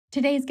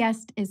Today's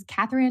guest is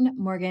Katherine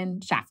Morgan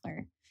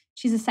Schafler.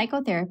 She's a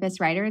psychotherapist,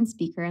 writer, and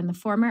speaker, and the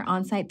former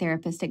onsite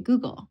therapist at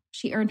Google.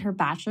 She earned her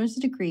bachelor's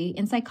degree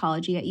in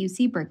psychology at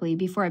UC Berkeley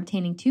before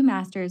obtaining 2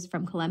 masters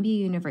from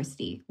Columbia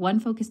University,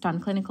 one focused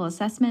on clinical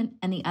assessment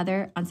and the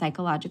other on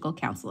psychological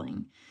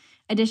counseling.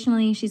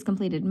 Additionally, she's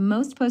completed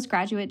most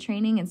postgraduate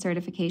training and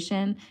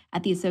certification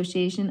at the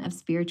Association of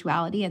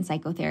Spirituality and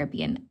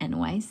Psychotherapy in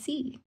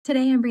NYC.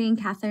 Today, I'm bringing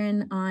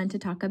Katherine on to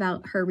talk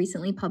about her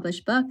recently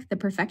published book, The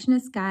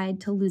Perfectionist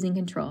Guide to Losing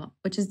Control,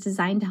 which is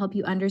designed to help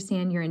you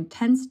understand your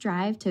intense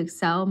drive to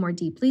excel more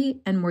deeply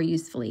and more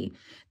usefully,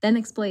 then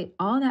exploit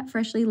all that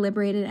freshly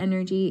liberated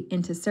energy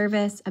into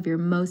service of your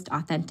most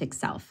authentic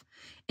self.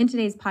 In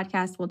today's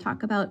podcast, we'll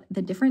talk about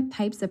the different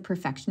types of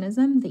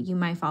perfectionism that you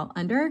might fall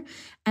under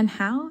and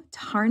how to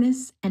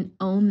harness and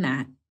own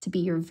that to be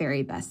your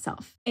very best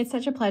self. It's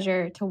such a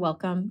pleasure to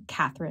welcome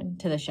Katherine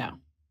to the show.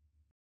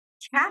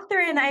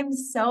 Katherine, I'm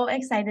so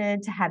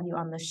excited to have you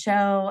on the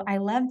show. I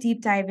love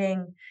deep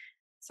diving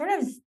sort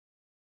of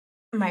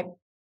my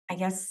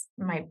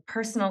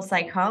personal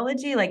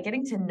psychology, like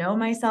getting to know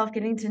myself,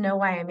 getting to know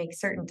why I make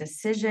certain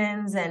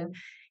decisions. And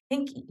I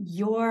think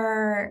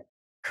your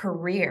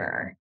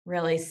career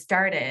really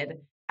started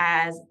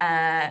as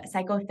a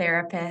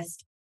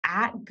psychotherapist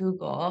at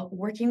Google,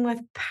 working with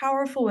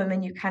powerful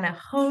women. You kind of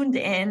honed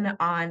in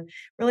on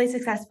really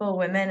successful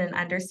women and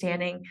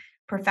understanding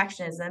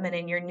perfectionism. And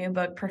in your new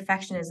book,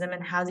 Perfectionism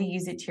and How to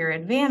Use It to Your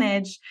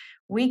Advantage,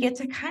 we get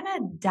to kind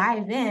of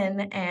dive in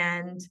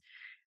and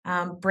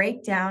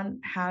break down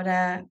how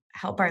to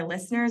help our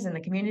listeners in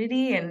the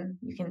community. And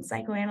you can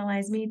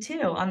psychoanalyze me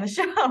too on the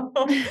show.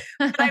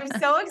 But I'm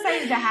so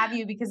excited to have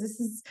you because this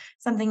is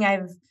something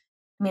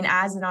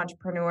as an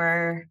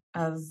entrepreneur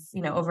of,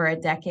 over a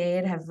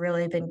decade, have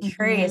really been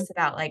curious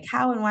about like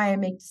how and why I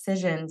make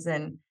decisions.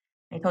 And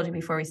I told you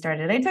before we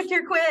started, I took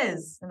your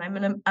quiz and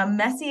I'm a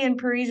messy and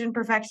Parisian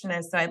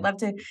perfectionist. So I'd love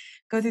to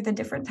go through the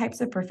different types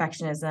of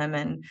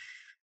perfectionism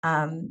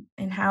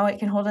and how it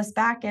can hold us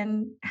back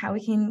and how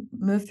we can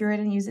move through it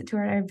and use it to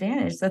our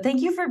advantage. So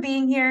thank you for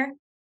being here.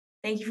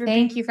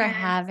 Thank you for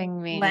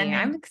having me.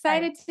 I'm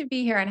excited to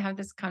be here and have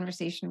this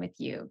conversation with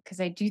you because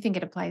I do think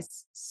it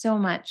applies so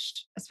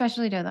much,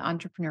 especially to the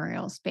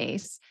entrepreneurial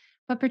space,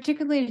 but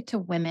particularly to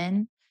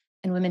women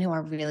and women who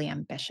are really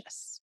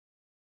ambitious.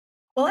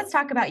 Well, let's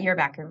talk about your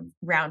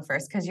background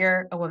first, because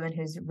you're a woman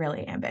who's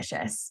really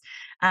ambitious.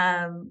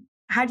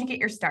 How'd you get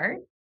your start?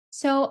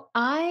 So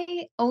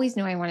I always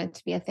knew I wanted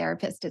to be a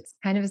therapist. It's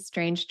kind of a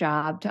strange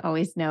job to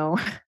always know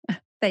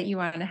that you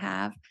want to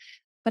have.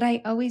 But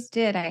I always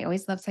did. I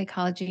always loved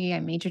psychology.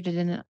 I majored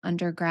in it in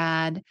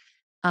undergrad.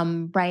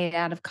 Right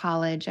out of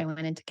college, I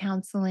went into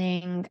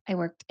counseling. I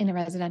worked in a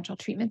residential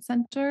treatment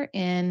center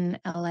in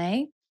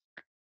LA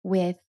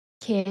with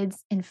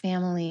kids and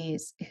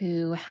families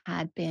who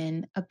had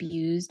been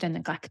abused and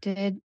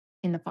neglected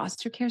in the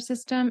foster care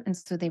system. And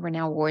so they were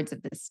now wards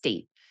of the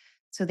state.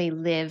 So they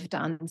lived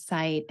on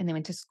site and they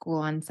went to school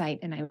on site.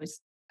 And I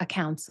was a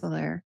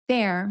counselor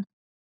there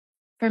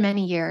for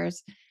many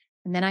years.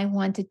 And then I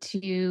wanted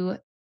to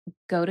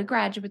go to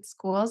graduate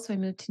school. So I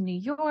moved to New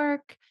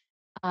York.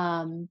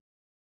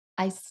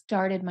 I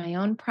started my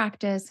own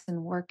practice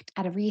and worked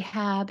at a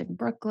rehab in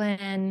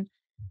Brooklyn.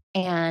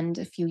 And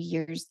a few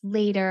years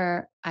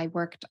later, I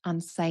worked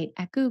on site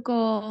at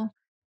Google.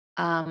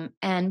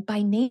 And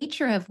by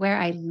nature of where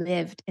I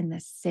lived in the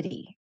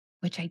city,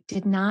 which I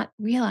did not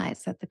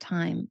realize at the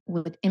time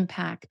would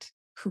impact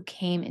who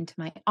came into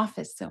my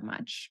office so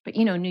much. But,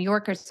 New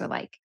Yorkers are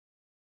like,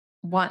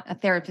 want a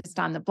therapist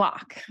on the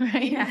block,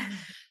 right? Yeah.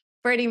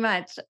 Pretty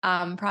much.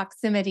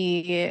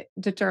 Proximity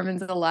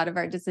determines a lot of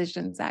our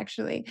decisions,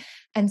 actually.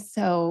 And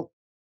so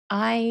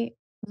I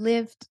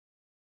lived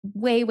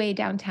way, way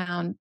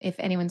downtown. If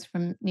anyone's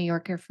from New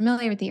York or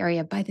familiar with the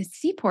area, by the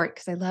seaport,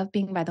 because I love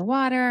being by the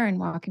water and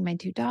walking my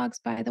 2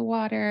 dogs by the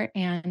water.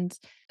 And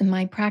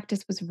my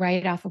practice was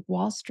right off of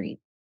Wall Street,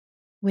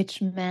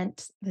 which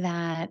meant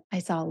that I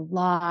saw a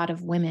lot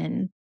of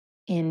women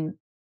in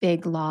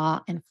big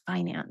law and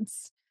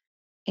finance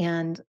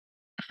and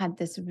had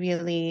this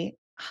really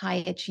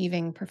high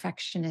achieving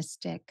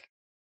perfectionistic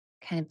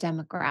kind of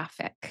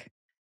demographic.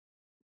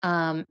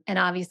 And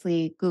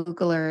obviously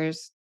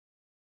Googlers,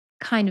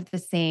 kind of the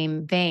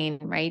same vein,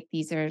 right?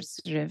 These are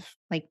sort of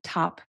like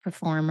top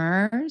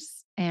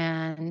performers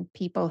and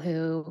people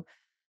who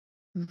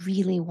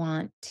really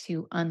want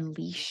to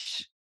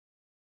unleash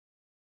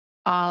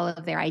all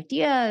of their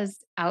ideas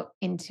out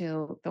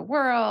into the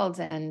world.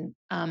 And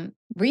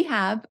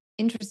rehab,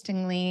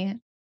 interestingly,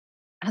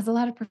 has a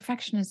lot of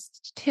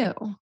perfectionists too,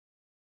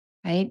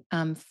 right?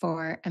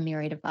 For a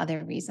myriad of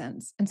other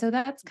reasons. And so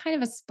that's kind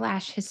of a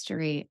splash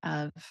history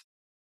of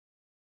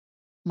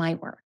my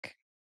work.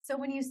 So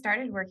when you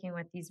started working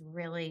with these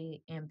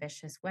really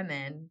ambitious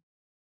women,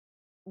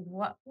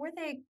 what were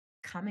they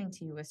coming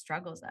to you with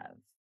struggles of?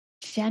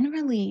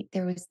 Generally,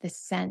 there was this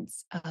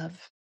sense of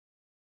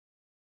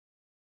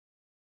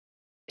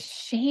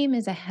shame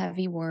is a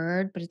heavy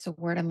word, but it's a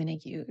word I'm going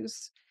to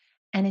use.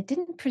 And it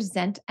didn't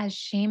present as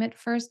shame at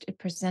first, it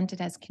presented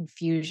as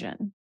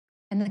confusion.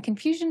 And the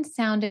confusion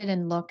sounded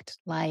and looked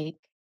like,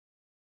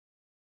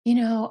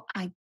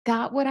 I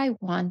got what I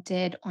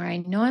wanted, or I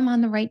know I'm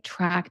on the right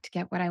track to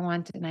get what I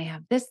wanted, and I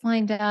have this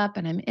lined up,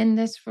 and I'm in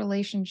this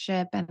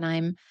relationship, and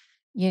I'm,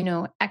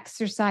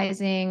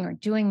 exercising or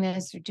doing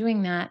this or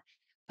doing that,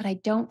 but I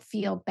don't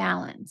feel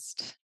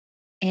balanced.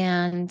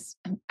 And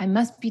I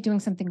must be doing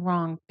something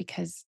wrong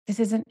because this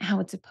isn't how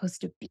it's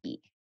supposed to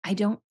be. I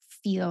don't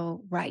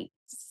feel right.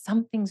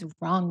 Something's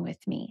wrong with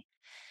me.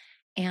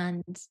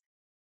 And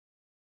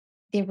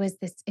there was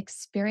this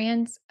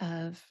experience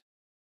of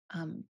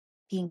um,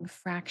 being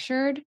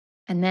fractured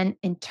and then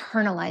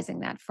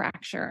internalizing that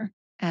fracture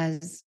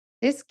as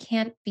this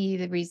can't be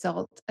the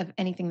result of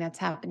anything that's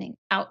happening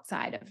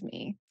outside of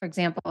me. For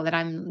example, that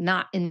I'm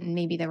not in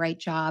maybe the right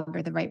job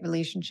or the right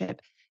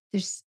relationship.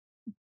 There's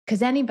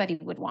because anybody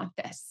would want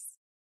this.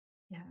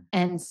 Yeah.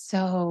 And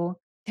so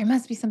there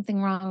must be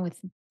something wrong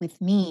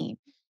with me,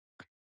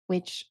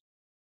 which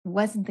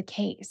wasn't the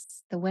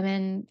case. The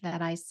women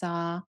that I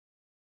saw,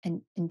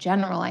 and in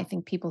general, I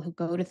think people who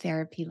go to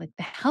therapy, like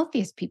the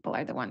healthiest people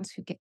are the ones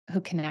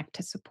who connect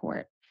to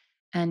support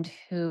and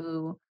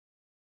who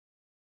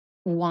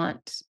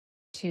want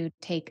to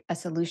take a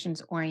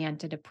solutions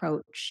oriented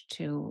approach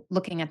to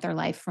looking at their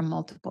life from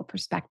multiple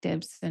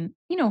perspectives and,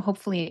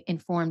 hopefully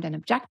informed and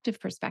objective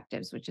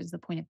perspectives, which is the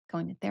point of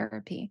going to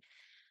therapy.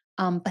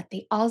 But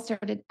they all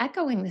started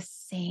echoing the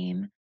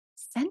same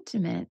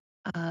sentiment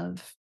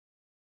of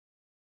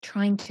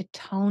trying to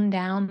tone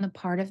down the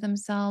part of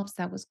themselves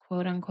that was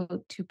quote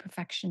unquote too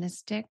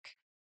perfectionistic,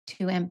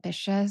 too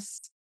ambitious.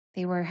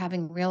 They were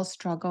having real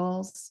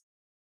struggles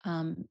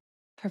um,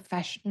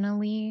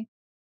 professionally,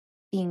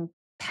 being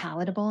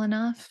palatable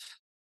enough,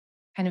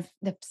 kind of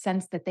the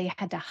sense that they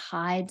had to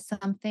hide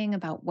something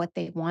about what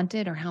they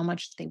wanted or how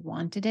much they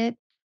wanted it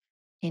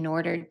in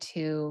order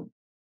to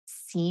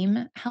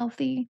seem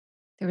healthy.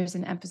 There was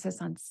an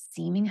emphasis on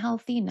seeming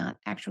healthy, not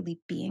actually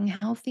being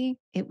healthy.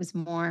 It was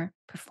more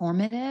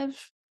performative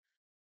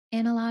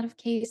in a lot of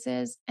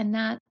cases. And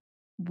that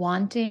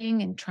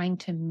wanting and trying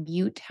to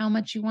mute how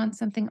much you want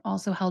something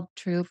also held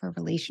true for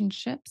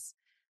relationships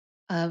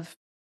of,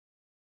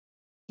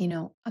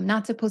 I'm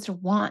not supposed to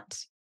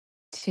want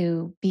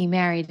to be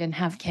married and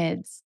have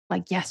kids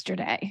like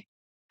yesterday.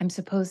 I'm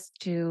supposed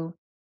to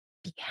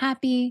be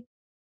happy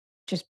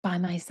just by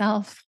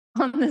myself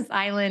on this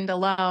island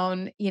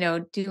alone,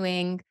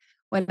 doing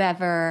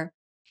whatever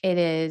it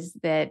is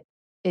that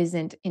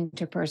isn't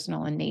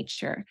interpersonal in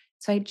nature.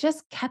 So I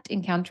just kept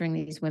encountering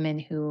these women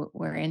who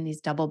were in these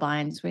double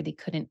binds where they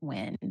couldn't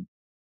win.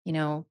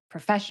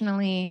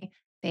 Professionally,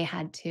 they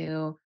had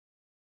to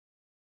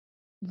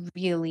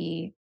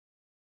really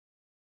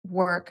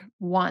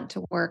want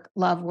to work,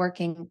 love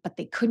working, but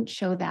they couldn't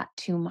show that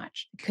too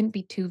much. They couldn't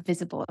be too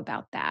visible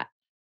about that,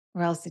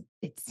 or else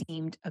it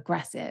seemed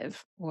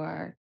aggressive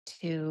or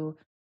too,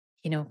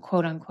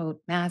 quote unquote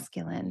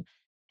masculine.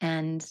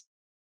 And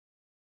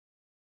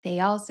they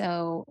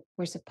also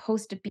were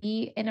supposed to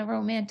be in a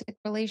romantic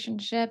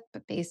relationship,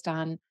 but based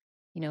on,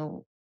 you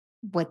know,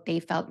 what they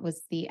felt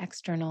was the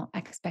external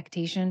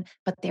expectation,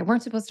 but they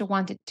weren't supposed to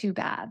want it too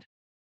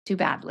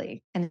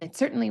badly. And it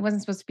certainly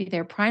wasn't supposed to be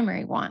their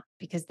primary want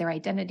because their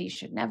identity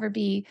should never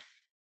be,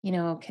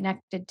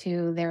 connected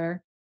to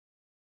their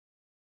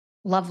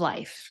love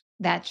life.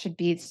 That should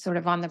be sort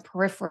of on the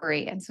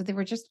periphery. And so there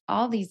were just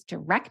all these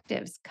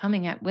directives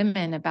coming at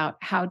women about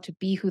how to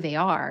be who they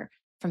are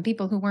from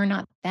people who were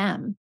not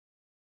them.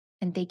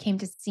 And they came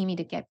to see me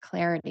to get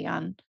clarity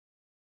on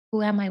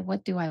who am I?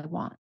 What do I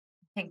want?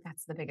 I think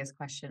that's the biggest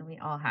question we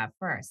all have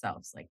for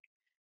ourselves. Like,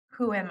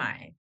 who am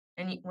I?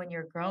 And when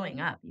you're growing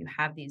up, you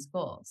have these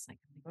goals. Like,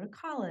 I'm going to go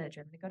to college,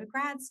 or I'm going to go to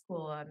grad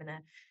school, I'm going to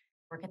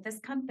work at this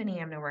company,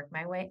 I'm going to work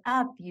my way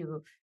up.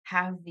 You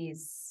have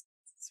these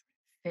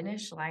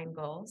finish line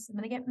goals. I'm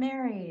going to get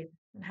married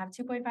and have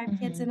 2.5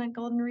 kids Hmm. and a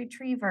golden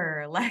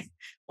retriever. Like,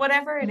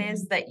 whatever it Hmm.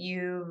 is that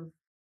you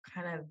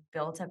kind of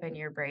built up in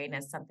your brain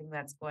as something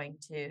that's going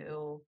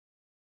to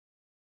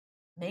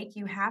make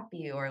you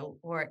happy,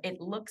 or it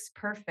looks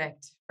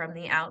perfect from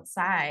the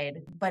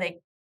outside, but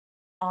it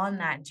on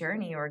that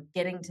journey or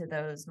getting to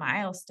those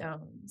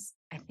milestones,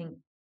 I think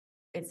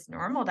it's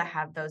normal to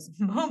have those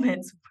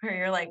moments where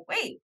you're like,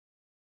 wait,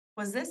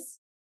 was this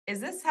is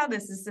this how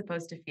this is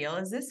supposed to feel?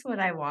 Is this what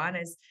I want?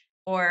 Is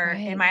or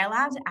am Right. I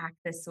allowed to act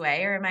this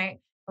way, or am I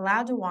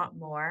allowed to want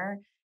more?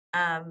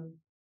 Um,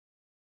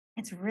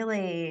 it's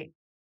really,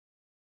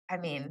 I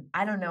mean,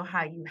 I don't know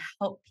how you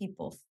help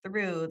people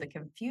through the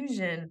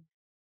confusion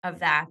of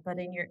that, but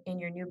in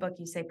your new book,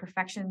 you say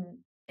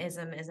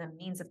perfectionism is a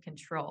means of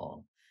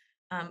control.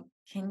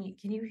 Can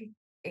you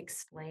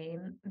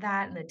explain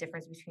that and the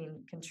difference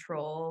between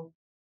control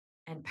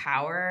and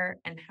power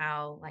and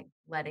how like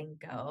letting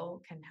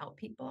go can help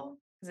people?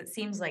 Because it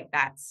seems like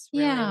that's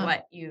really Yeah.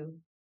 what you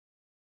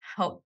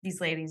help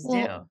these ladies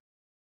Well, do.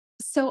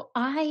 so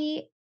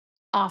I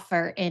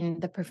offer in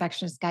the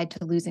Perfectionist Guide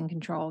to Losing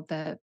Control,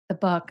 the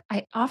book,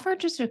 I offer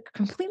just a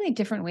completely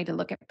different way to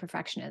look at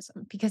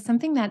perfectionism because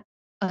something that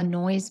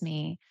annoys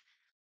me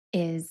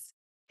is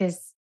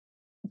this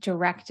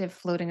directive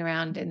floating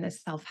around in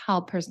this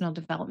self-help personal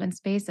development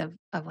space of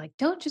like,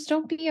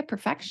 don't be a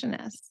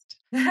perfectionist,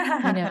 you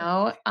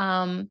know?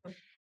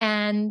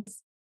 And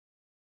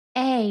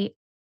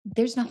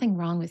there's nothing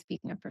wrong with being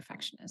a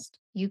perfectionist.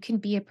 You can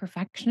be a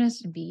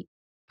perfectionist and be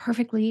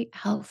perfectly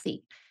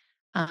healthy.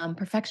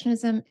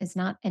 Perfectionism is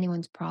not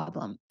anyone's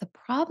problem. The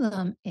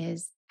problem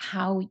is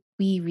how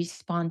we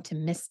respond to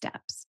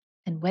missteps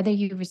and whether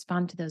you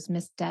respond to those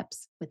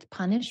missteps with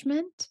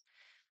punishment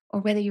or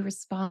whether you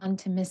respond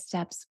to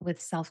missteps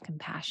with self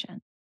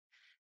compassion.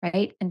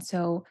 Right. And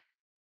so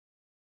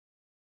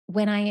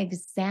when I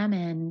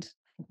examined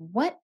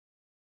what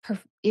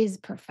is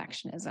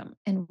perfectionism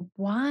and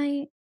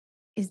why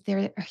is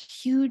there a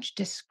huge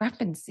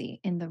discrepancy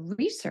in the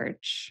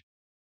research,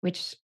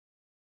 which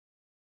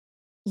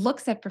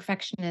looks at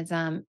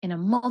perfectionism in a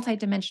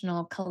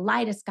multidimensional,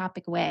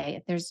 kaleidoscopic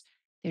way. There's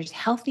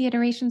healthy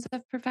iterations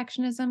of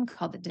perfectionism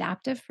called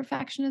adaptive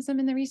perfectionism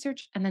in the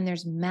research, and then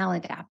there's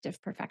maladaptive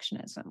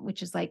perfectionism,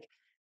 which is like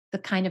the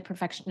kind of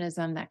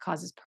perfectionism that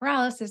causes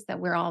paralysis that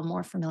we're all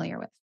more familiar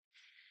with.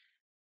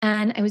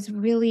 And I was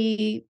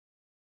really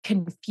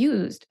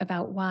confused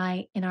about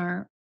why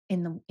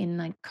in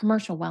like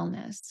commercial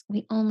wellness,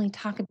 we only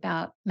talk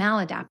about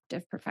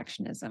maladaptive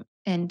perfectionism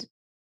and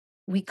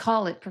we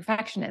call it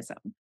perfectionism.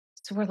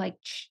 So we're like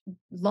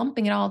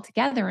lumping it all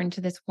together into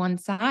this one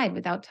side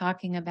without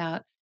talking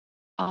about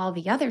all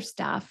the other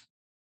stuff.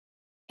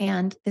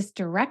 And this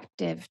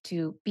directive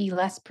to be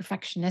less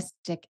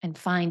perfectionistic and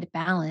find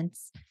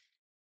balance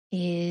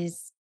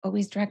is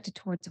always directed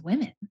towards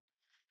women.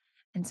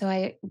 And so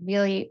I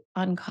really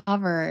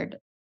uncovered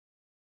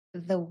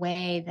the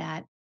way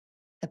that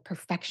the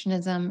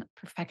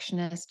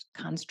perfectionist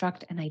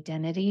construct and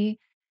identity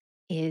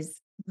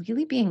is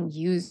really being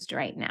used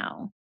right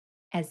now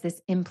as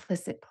this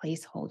implicit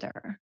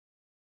placeholder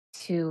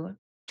to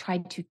try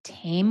to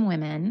tame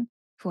women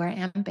who are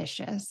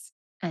ambitious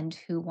and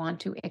who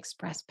want to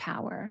express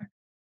power.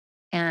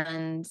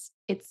 And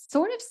it's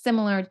sort of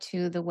similar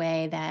to the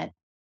way that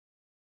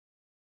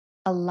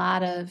a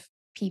lot of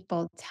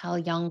people tell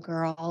young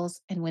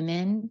girls and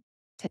women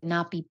to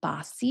not be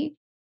bossy,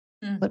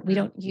 but we Mhm.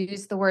 don't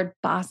use the word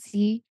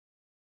bossy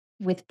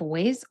with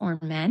boys or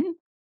men.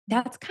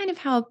 That's kind of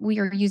how we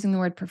are using the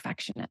word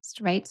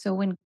perfectionist, right? So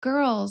when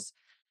girls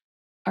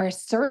are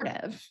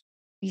assertive,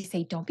 we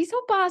say, don't be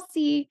so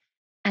bossy.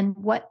 And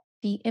what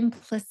the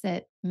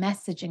implicit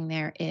messaging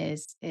there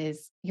is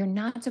you're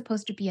not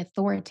supposed to be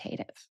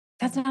authoritative.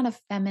 That's Mhm. not a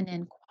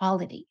feminine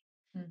quality.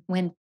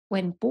 Mhm.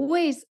 When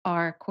boys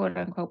are quote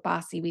unquote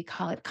bossy, we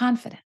call it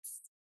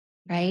confidence,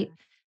 Yeah. right?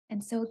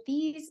 And so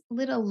these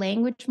little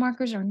language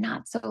markers are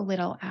not so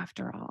little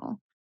after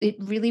all. It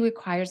really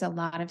requires a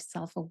lot of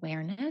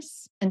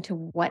self-awareness into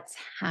what's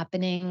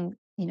happening,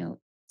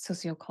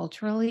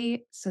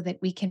 socioculturally, so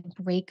that we can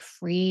break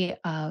free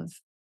of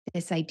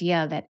this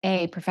idea that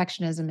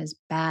perfectionism is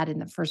bad in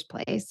the first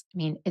place. I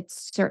mean, it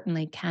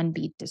certainly can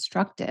be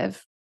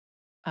destructive.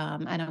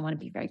 I don't want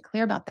to be very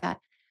clear about that,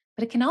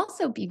 but it can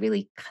also be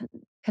really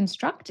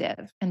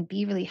constructive and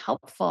be really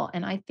helpful.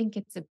 And I think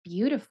it's a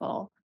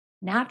beautiful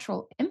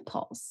natural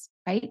impulse,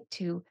 right?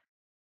 To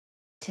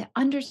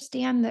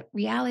understand that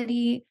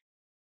reality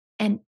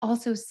and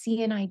also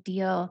see an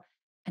ideal.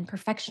 And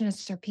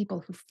perfectionists are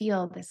people who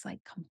feel this like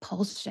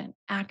compulsion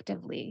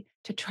actively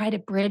to try to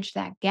bridge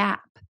that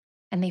gap.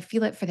 And they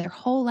feel it for their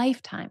whole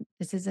lifetime.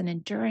 This is an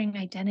enduring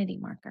identity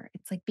marker.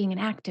 It's like being an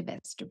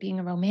activist or being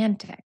a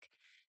romantic.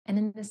 And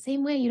in the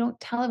same way, you don't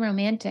tell a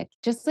romantic,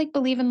 just like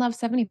believe in love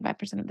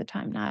 75% of the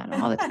time, not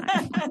all the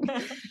time.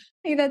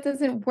 Like, that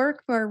doesn't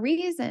work for a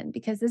reason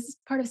because this is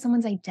part of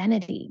someone's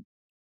identity.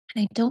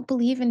 And I don't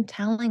believe in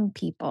telling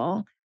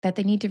people that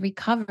they need to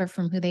recover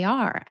from who they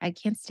are. I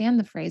can't stand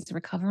the phrase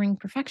recovering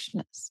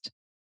perfectionist.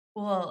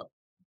 Well,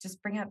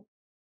 just bring up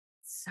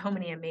so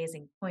many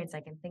amazing points.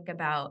 I can think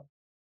about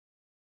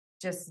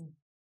just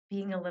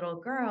being a little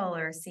girl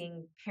or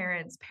seeing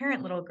parents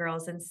parent little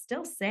girls and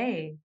still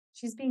say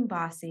she's being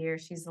bossy or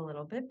she's a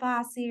little bit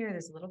bossy or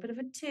there's a little bit of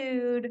a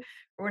tude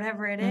or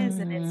whatever it is.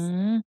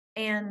 Mhm.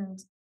 And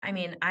I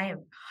mean, I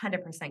am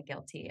 100%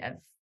 guilty of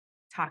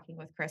talking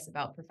with Chris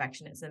about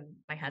perfectionism,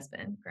 my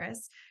husband,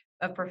 Chris,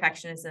 of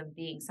perfectionism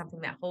being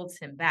something that holds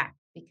him back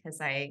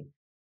because I'm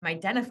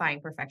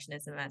identifying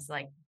perfectionism as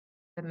like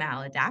the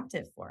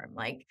maladaptive form.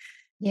 Like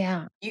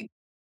Yeah. you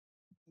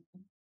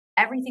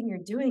everything you're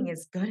doing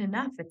is good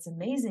enough. It's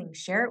amazing.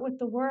 Share it with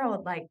the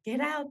world. Like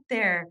get out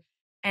there.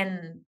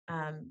 And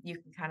you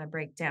can kind of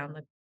break down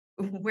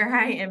the where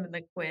I am in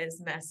the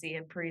quiz, messy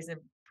and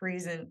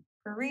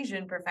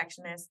Parisian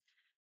perfectionist,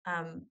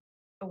 um,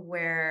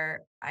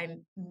 where I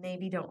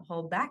maybe don't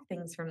hold back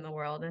things from the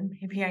world, and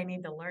maybe I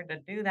need to learn to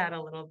do that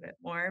a little bit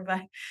more.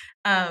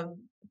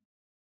 Um,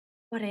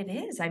 but it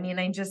is. I mean,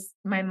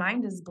 my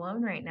mind is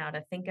blown right now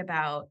to think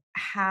about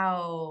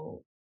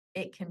how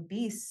it can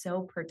be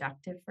so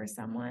productive for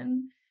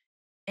someone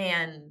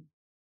and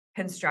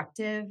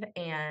constructive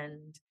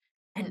and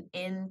an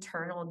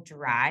internal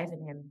drive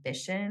and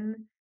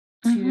ambition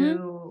Mhm.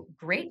 to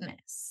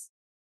greatness.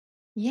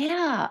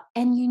 Yeah.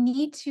 And you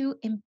need to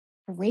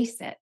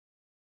embrace it,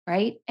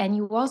 right? And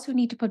you also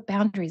need to put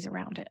boundaries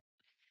around it.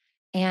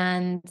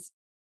 And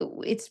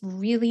it's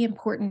really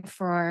important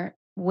for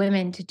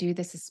women to do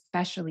this,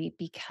 especially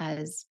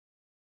because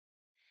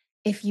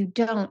if you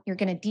don't, you're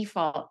going to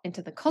default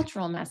into the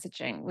cultural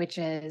messaging, which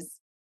is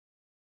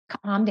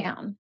calm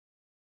down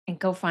and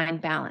go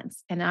find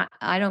balance. And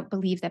I don't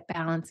believe that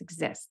balance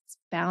exists.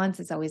 Balance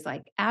is always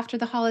like after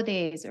the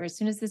holidays, or as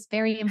soon as this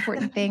very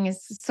important thing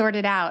is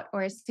sorted out,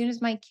 or as soon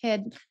as my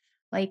kid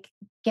like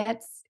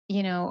gets,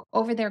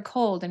 over their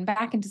cold and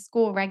back into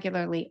school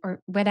regularly,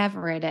 or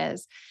whatever it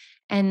is.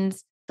 And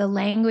the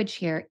language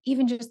here,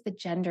 even just the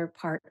gender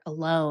part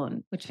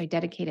alone, which I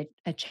dedicated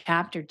a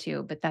chapter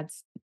to, but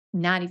that's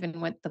not even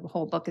what the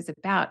whole book is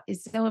about,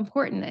 is so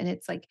important. And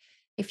it's like,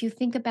 if you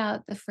think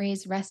about the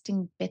phrase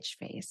resting bitch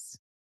face,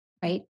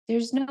 right?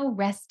 There's no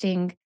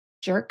resting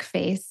jerk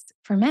face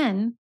for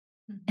men.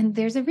 And Mhm.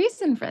 there's a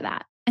reason for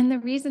that. And the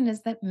reason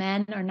is that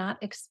men are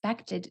not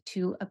expected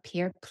to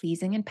appear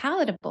pleasing and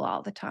palatable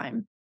all the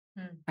time,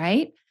 Mm.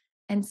 right?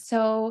 And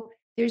so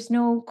there's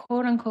no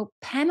quote unquote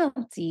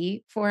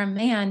penalty for a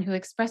man who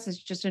expresses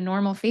just a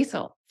normal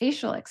facial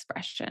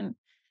expression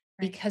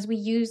Right. because we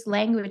use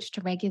language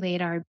to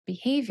regulate our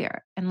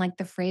behavior. And like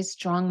the phrase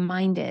strong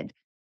minded,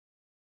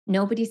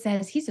 nobody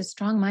says he's a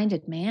strong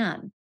minded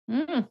man.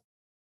 Mm,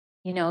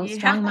 Yeah.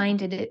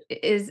 strong-minded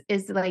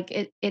is like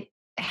it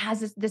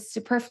has this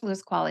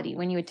superfluous quality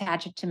when you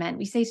attach it to men.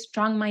 We say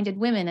strong-minded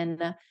women, and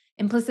the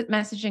implicit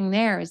messaging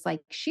there is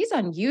like, she's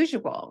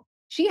unusual.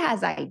 She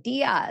has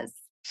ideas.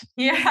 She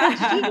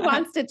Yeah.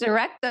 wants to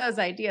direct those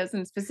ideas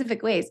in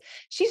specific ways.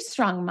 She's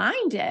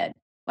strong-minded.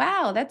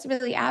 Wow, that's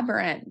really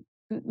aberrant.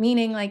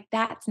 Meaning like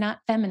that's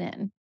not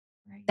feminine.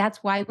 Right.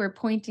 That's why we're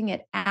pointing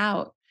it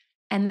out.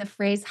 And the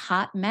phrase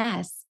hot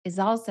mess is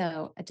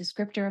also a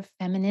descriptor of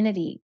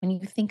femininity. When you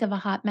think of a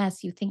hot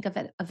mess, you think of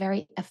a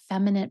very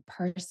effeminate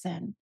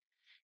person.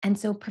 And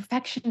so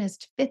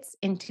perfectionist fits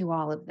into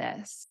all of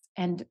this.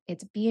 And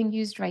it's being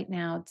used right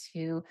now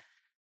to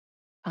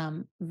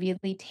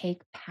really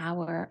take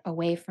power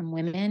away from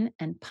women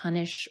and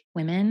punish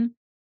women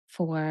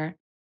for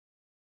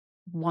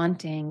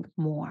wanting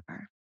more,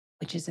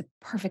 which is a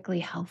perfectly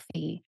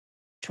healthy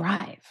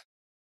drive.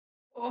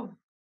 Oh,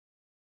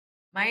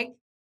 mic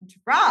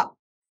drop.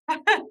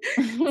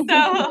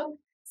 So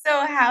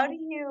so how do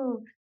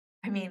you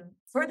I mean,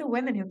 for the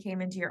women who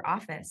came into your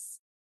office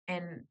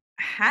and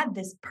had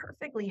this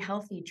perfectly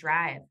healthy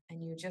drive,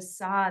 and you just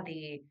saw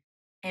the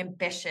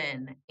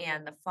ambition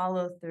and the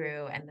follow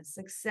through and the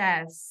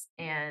success,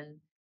 and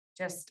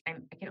just I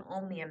can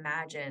only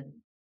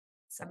imagine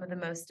some of the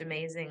most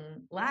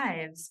amazing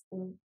lives.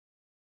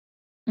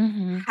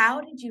 Mhm.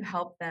 How did you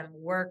help them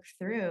work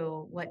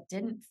through what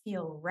didn't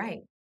feel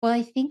right? Well,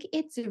 I think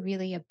it's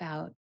really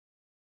about,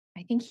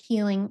 I think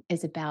healing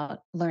is about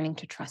learning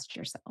to trust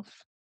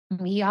yourself.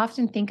 We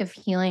often think of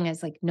healing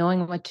as like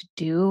knowing what to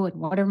do and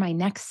what are my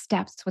next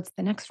steps? What's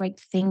the next right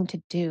thing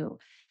to do?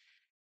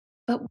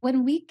 But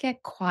when we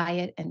get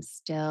quiet and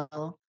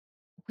still,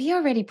 we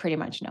already pretty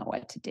much know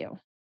what to do,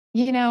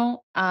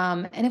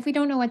 And if we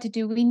don't know what to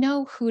do, we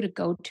know who to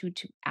go to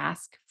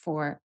ask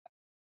for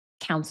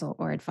counsel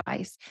or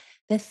advice.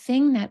 The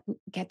thing that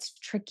gets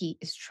tricky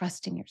is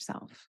trusting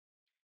yourself.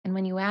 And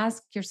when you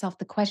ask yourself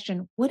the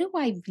question, what do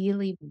I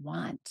really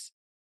want?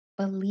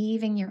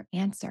 Believing your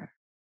answer.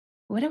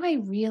 What do I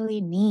really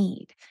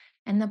need?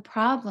 And the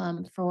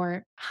problem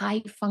for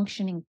high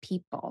functioning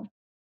people,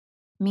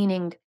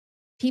 meaning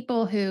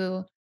people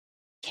who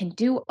can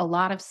do a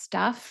lot of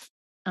stuff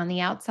on the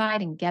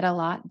outside and get a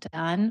lot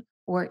done,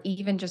 or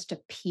even just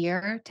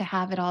appear to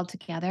have it all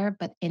together,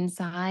 but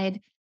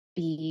inside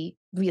be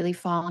really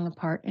falling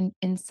apart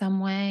in some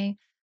way,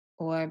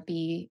 or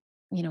be,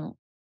 you know,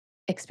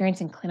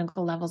 experiencing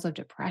clinical levels of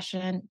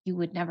depression you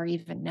would never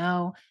even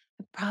know.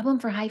 The problem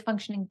for high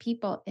functioning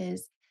people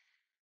is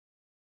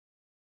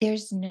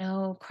there's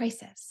no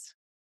crisis.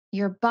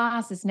 Your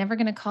boss is never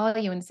going to call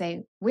you and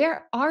say,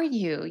 "Where are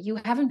you? You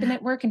haven't been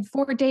at work in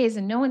 4 days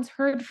and no one's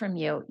heard from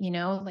you."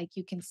 Like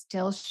you can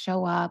still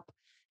show up.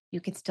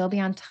 You can still be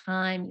on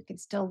time. You can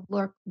still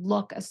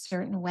look a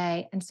certain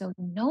way. And so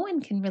no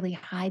one can really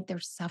hide their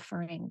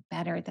suffering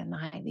better than the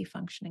highly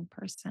functioning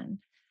person.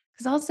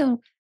 Because also,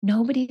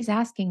 nobody's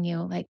asking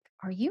you, like,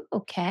 "Are you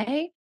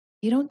okay?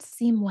 You don't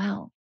seem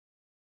well,"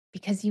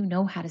 because you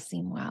know how to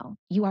seem well.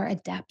 You are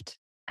adept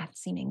at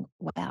seeming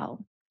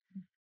well.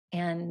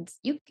 And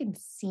you can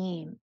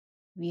seem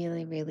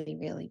really, really,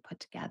 really put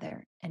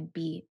together and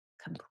be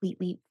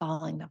completely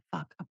falling the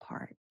fuck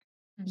apart,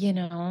 you Mhm.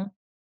 know?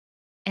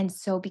 And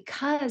so,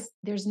 because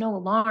there's no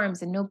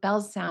alarms and no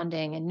bells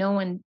sounding and no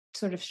one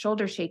sort of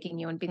shoulder shaking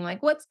you and being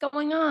like, what's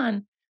going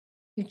on?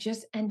 You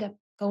just end up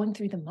going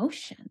through the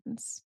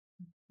motions.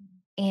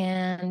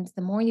 And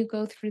the more you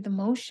go through the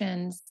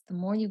motions, the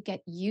more you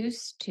get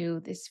used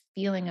to this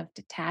feeling of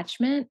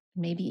detachment,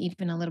 maybe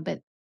even a little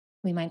bit,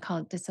 we might call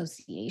it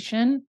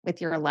dissociation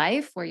with your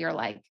life, where you're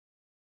like,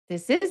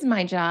 this is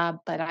my job,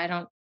 but I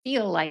don't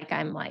feel like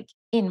I'm like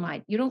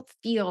you don't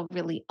feel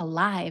really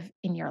alive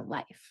in your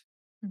life.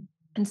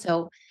 And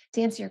so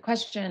to answer your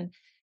question,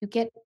 you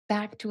get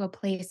back to a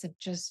place of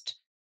just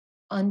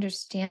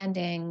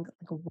understanding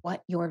like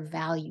what your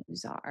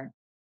values are.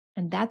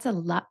 And that's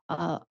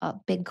a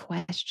big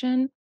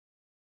question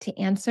to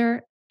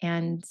answer.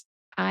 And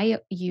I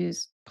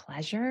use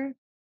pleasure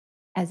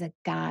as a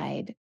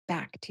guide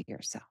back to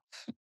yourself.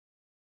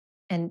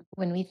 And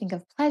when we think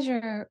of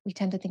pleasure, we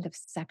tend to think of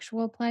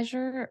sexual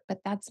pleasure,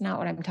 but that's not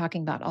what I'm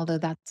talking about, although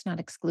that's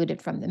not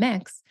excluded from the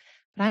mix.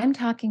 But I'm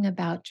talking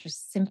about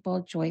just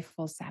simple,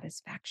 joyful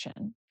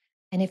satisfaction.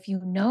 And if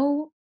you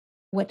know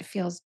what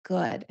feels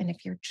good, and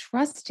if you're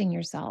trusting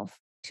yourself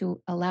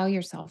to allow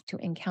yourself to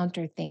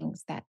encounter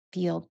things that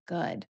feel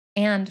good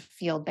and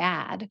feel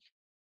bad,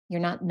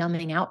 you're not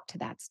numbing out to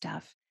that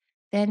stuff,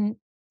 then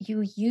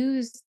you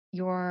use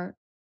your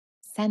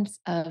sense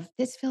of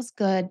this feels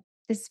good,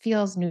 this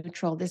feels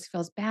neutral, this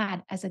feels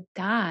bad as a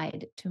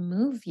guide to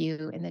move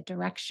you in the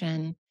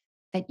direction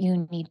that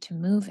you need to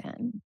move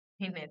in.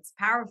 And it's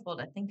powerful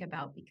to think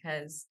about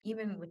because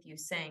even with you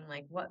saying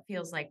like what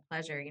feels like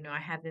pleasure, I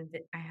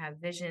have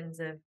visions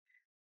of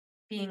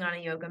being on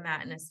a yoga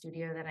mat in a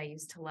studio that I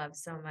used to love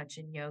so much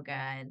in yoga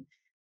and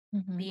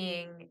Mhm,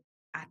 being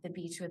at the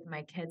beach with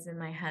my kids and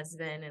my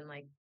husband and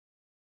like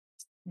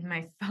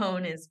my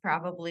phone is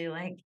probably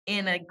like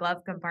in a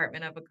glove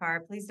compartment of a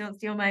car. Please don't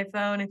steal my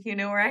phone if you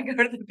know where I go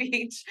to the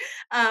beach.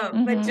 But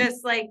mhm,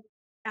 just like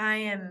I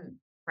am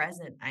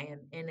present, I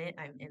am in it,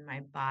 I'm in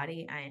my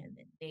body, I am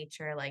in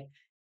nature. Like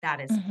that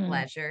is mhm.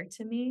 pleasure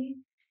to me.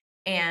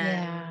 And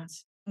Yeah,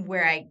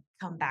 where I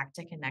come back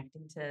to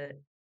connecting to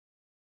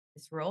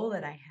this role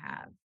that I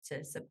have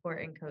to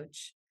support and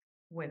coach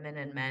women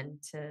and men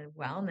to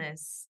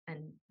wellness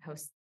and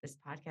host this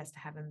podcast to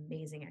have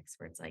amazing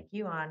experts like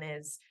you on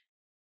is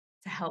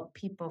to help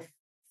people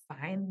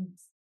find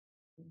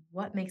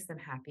what makes them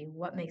happy,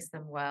 what makes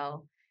them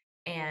well.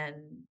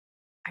 And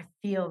I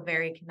feel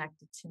very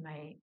connected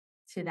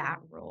to that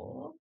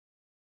role.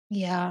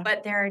 yeah,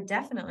 But there are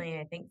definitely,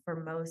 I think, for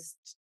most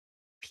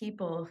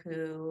people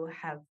who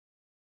have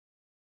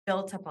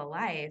built up a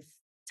life,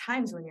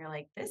 times when you're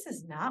like, this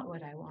is not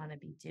what I want to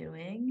be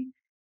doing.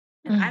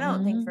 And I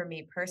don't think mhm, for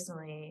me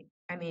personally,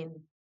 I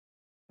mean,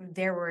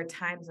 there were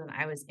times when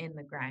I was in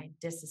the grind,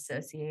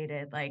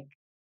 disassociated, like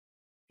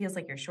feels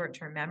like your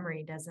short-term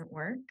memory doesn't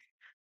work.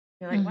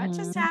 You're like, "What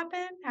just mhm,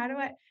 happened? How do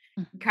I"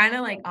 mhm. you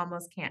kinda, like,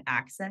 almost can't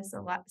access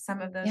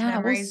some of those Yeah,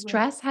 well, memories with.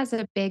 stress has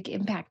a big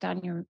impact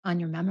on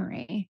your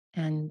memory,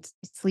 and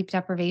sleep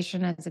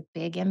deprivation has a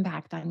big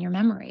impact on your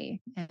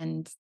memory,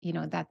 and,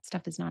 that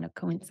stuff is not a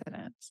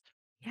coincidence.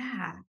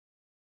 Yeah,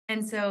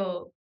 and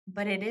so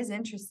but it is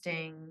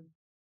interesting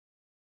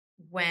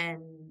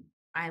when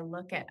I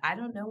look at I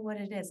don't know what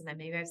it is, and then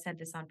maybe I've said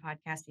this on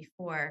podcast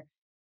before,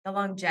 the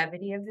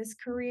longevity of this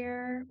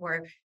career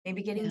or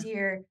maybe getting Yeah. to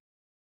your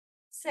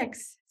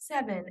 6,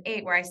 7,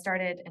 8, where I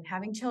started and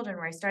having children,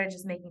 where I started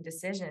just making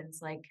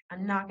decisions, like,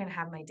 I'm not gonna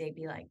have my day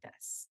be like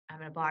this. I'm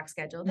gonna block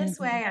schedule this Mhm.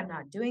 way, I'm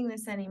not doing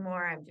this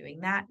anymore, I'm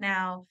doing that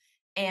now,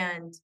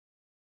 and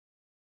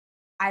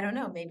I don't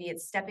know, maybe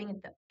it's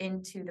stepping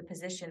into the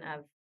position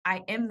of,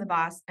 I am the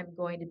boss, I'm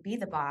going to be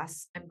the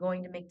boss, I'm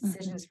going to make Mhm.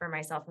 decisions for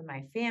myself and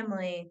my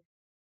family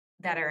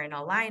that are in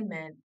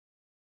alignment,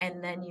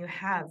 and then you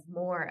have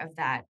more of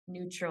that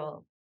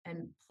neutral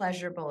and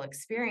pleasurable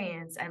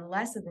experience and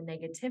less of the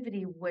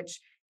negativity, which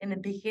in the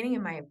beginning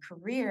of my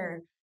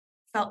career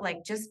felt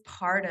like just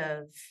part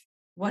of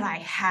what I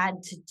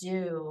had to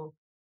do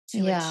to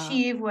Yeah.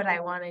 achieve what I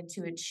wanted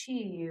to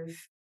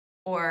achieve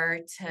or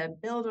to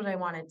build what I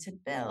wanted to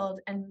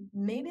build. And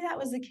maybe that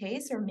was the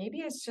case, or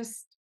maybe it's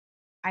just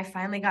I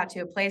finally got to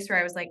a place where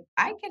I was like,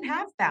 I can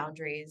have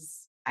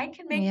boundaries. I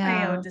can make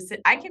my own Yeah.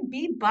 decision. I can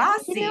be You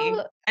bossy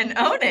know and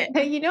own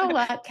it. you know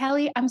what,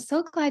 Kelly? I'm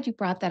so glad you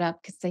brought that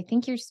up because I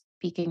think you're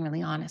speaking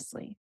really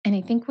honestly. And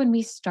I think when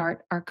we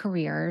start our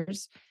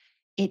careers,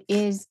 it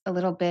is a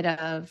little bit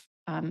of,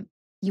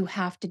 you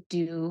have to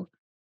do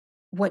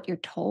what you're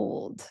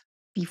told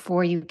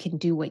before you can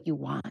do what you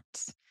want.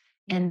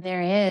 Yeah, And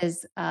there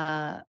is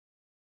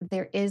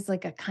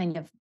like a kind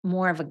of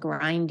more of a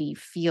grindy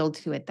feel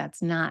to it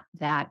that's not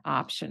that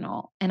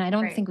optional. And I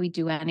don't right. think we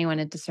do anyone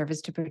a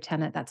disservice to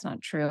pretend that that's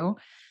not true.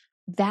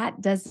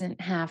 That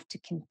doesn't have to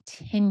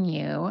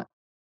continue,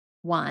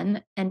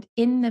 one. And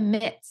in the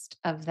midst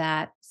of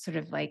that sort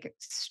of like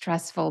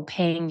stressful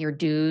paying your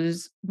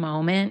dues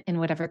moment in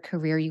whatever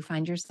career you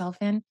find yourself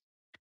in,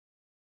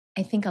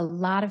 I think a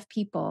lot of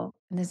people,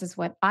 and this is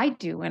what I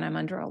do when I'm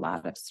under a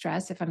lot of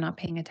stress, if I'm not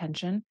paying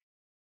attention,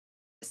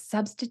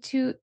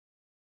 substitute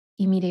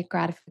immediate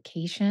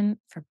gratification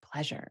for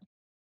pleasure.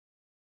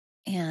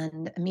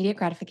 And immediate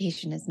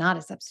gratification is not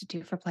a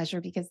substitute for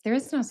pleasure because there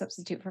is no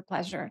substitute for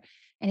pleasure.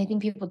 And I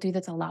think people do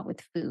this a lot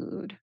with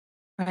food,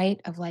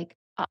 right? Of like,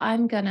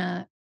 I'm going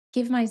to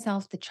give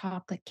myself the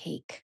chocolate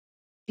cake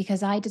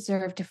because I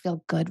deserve to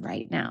feel good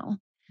right now.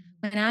 Mhm.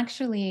 When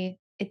actually,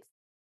 it's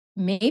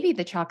maybe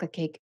the chocolate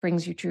cake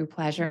brings you true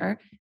pleasure,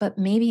 but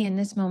maybe in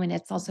this moment,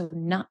 it's also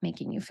not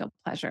making you feel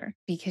pleasure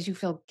because you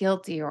feel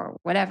guilty or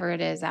whatever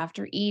it is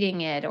after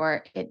eating it,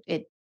 or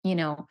it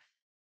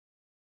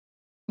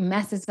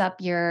messes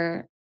up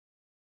your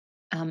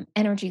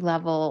energy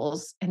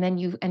levels, and then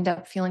you end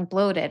up feeling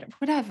bloated, or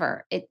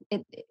whatever. It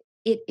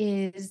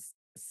is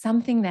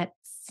something that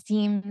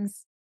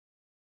seems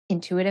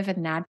intuitive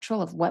and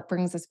natural of what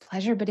brings us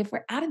pleasure. But if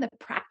we're out of the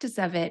practice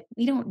of it,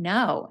 we don't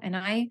know. And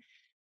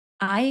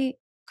I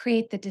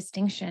create the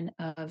distinction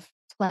of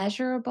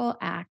pleasurable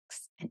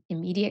acts and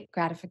immediate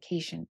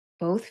gratification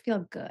both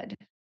feel good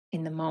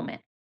in the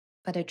moment.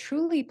 But a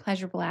truly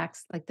pleasurable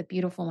acts, like the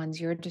beautiful ones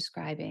you're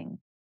describing,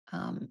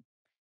 um,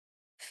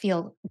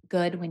 feel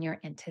good when you're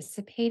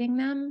anticipating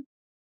them,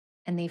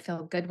 and they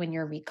feel good when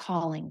you're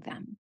recalling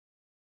them,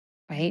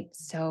 right?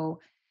 So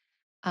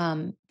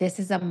this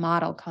is a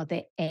model called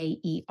the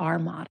AER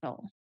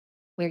model,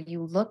 where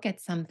you look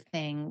at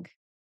something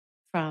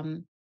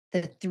from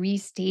the three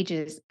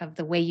stages of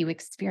the way you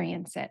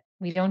experience it.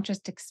 We don't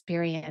just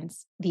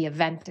experience the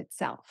event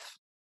itself,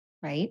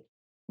 right?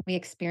 We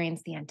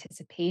experience the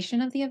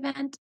anticipation of the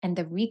event and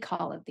the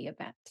recall of the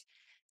event.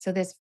 So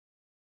this,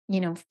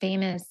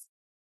 famous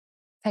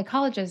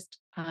psychologist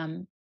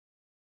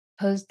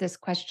posed this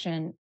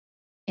question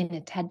in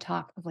a TED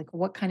talk of like,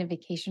 what kind of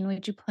vacation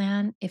would you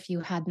plan if you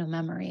had no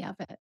memory of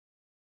it?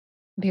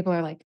 People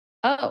are like,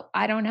 oh,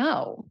 I don't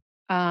know.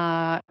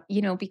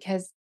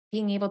 Because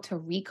being able to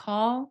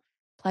recall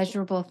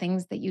pleasurable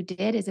things that you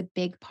did is a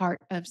big part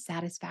of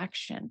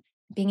satisfaction.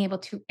 Being able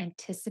to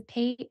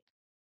anticipate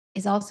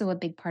is also a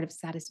big part of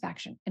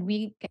satisfaction. And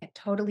we get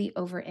totally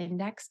over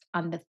indexed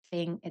on the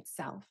thing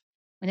itself.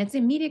 When it's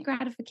immediate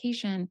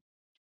gratification,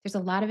 there's a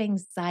lot of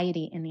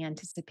anxiety in the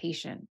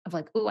anticipation of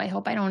like, oh, I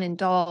hope I don't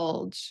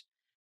indulge.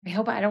 I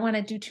hope I don't want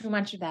to do too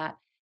much of that.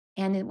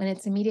 And when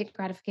it's immediate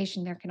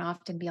gratification, there can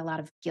often be a lot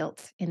of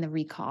guilt in the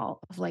recall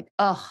of like,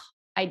 oh,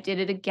 I did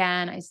it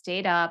again. I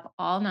stayed up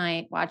all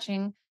night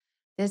watching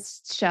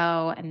this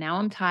show and now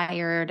I'm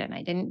tired and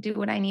I didn't do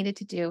what I needed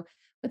to do.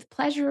 With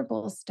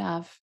pleasurable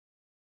stuff,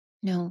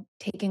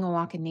 taking a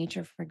walk in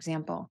nature, for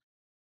example,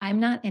 I'm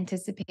not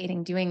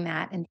anticipating doing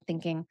that and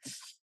thinking,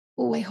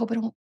 oh, I hope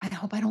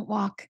I don't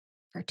walk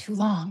for too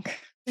long.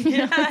 It's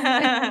like,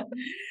 Yeah.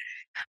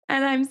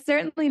 and I'm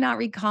certainly not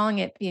recalling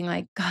it being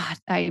like, God,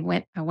 I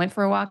went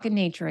for a walk in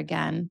nature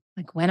again.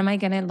 Like, when am I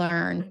going to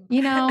learn?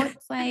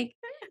 It's like,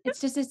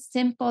 it's just a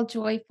simple,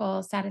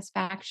 joyful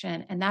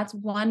satisfaction. And that's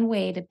one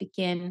way to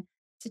begin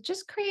to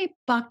just create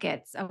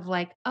buckets of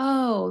like,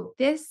 oh,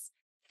 this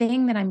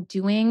thing that I'm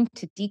doing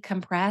to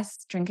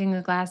decompress, drinking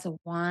a glass of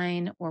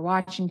wine or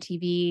watching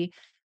TV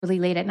really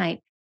late at night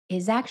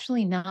is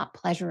actually not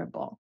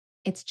pleasurable.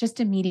 It's just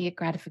immediate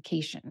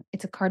gratification.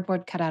 It's a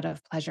cardboard cutout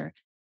of pleasure.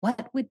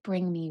 What would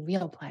bring me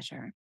real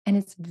pleasure? And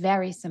it's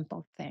very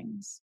simple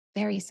things,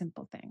 very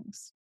simple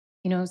things.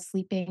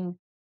 Sleeping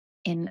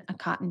in a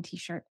cotton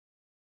t-shirt.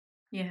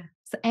 Yeah.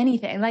 So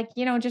anything like,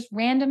 just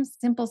random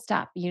simple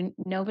stuff.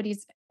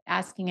 Nobody's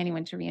asking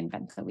anyone to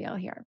reinvent the wheel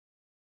here.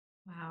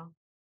 Wow.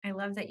 I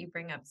love that you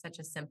bring up such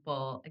a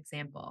simple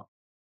example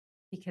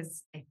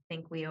because I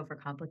think we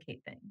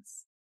overcomplicate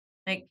things.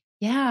 Like,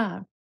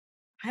 Yeah,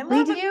 I we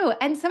love it. do.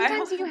 And I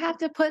sometimes you have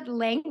to put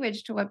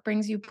language to what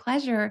brings you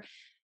pleasure.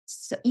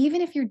 So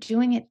even if you're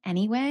doing it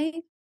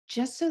anyway,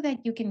 just so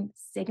that you can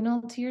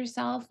signal to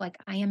yourself, like,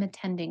 I am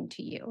attending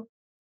to you.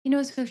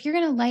 So if you're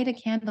going to light a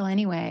candle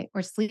anyway,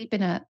 or sleep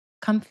in a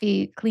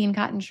comfy, clean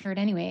cotton shirt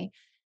anyway,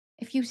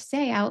 if you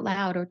say out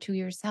loud or to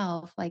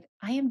yourself, like,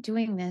 I am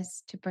doing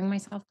this to bring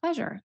myself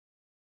pleasure,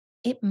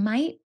 it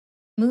might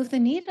move the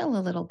needle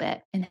a little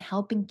bit in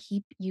helping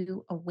keep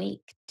you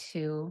awake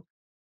to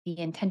the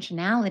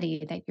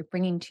intentionality that you're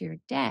bringing to your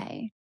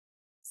day.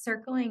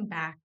 circling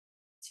back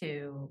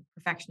to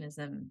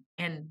perfectionism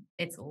and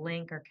its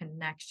link or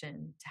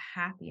connection to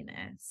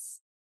happiness,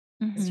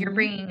 as you're Mhm.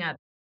 bringing up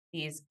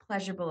these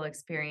pleasurable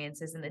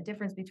experiences and the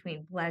difference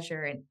between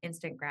pleasure and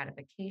instant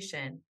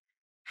gratification,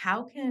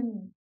 how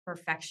can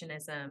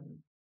perfectionism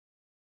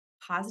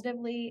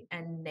positively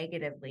and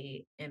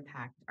negatively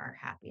impact our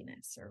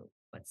happiness, or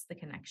what's the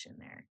connection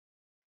there?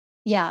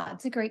 Yeah,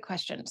 it's a great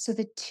question. So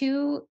the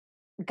two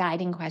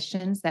guiding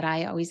questions that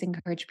I always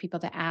encourage people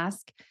to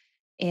ask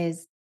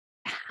is,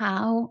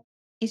 how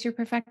is your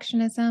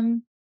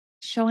perfectionism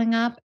showing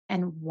up,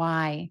 and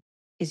why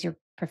is your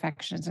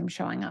perfectionism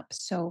showing up?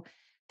 So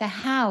the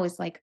how is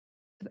like,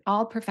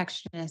 all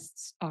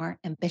perfectionists are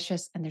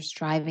ambitious and they're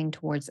striving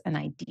towards an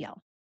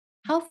ideal.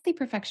 Healthy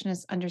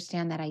perfectionists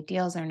understand that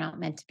ideals are not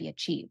meant to be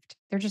achieved.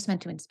 They're just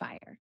meant to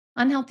inspire.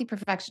 Unhealthy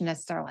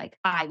perfectionists are like,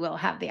 I will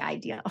have the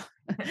ideal.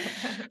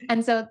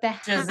 And so the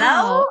how,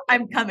 Giselle,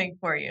 I'm coming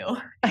for you.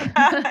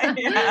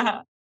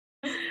 Yeah.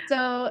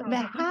 so the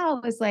Oh,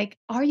 how is like,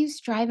 are you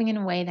striving in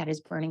a way that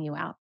is burning you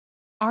out?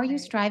 Are you right.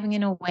 striving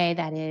in a way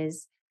that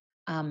is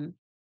um,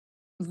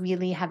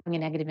 really having a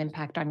negative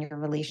impact on your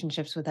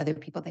relationships with other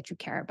people that you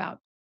care about,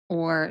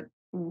 or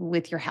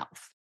with your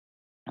health?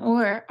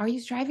 Or are you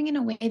striving in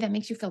a way that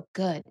makes you feel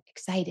good,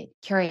 excited,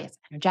 curious,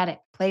 energetic,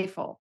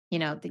 playful,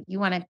 that you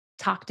want to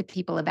talk to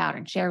people about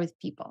and share with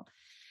people?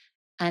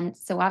 And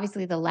so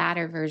obviously the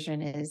latter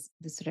version is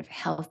the sort of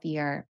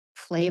healthier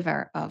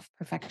flavor of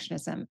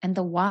perfectionism. And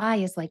the why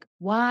is like,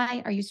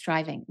 why are you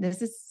striving?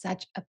 This is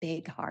such a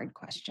big, hard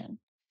question,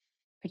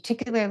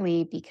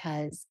 particularly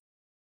because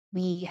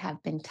we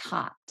have been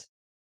taught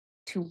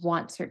to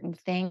want certain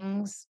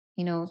things,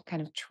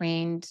 kind of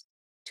trained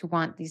to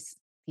want these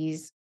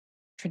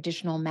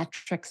traditional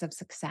metrics of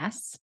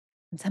success.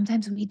 And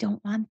sometimes we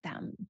don't want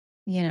them,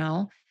 you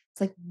know?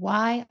 It's like,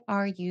 why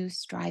are you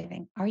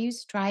striving? Are you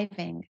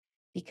striving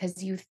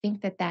because you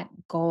think that that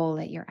goal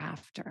that you're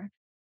after,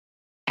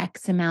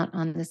 X amount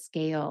on the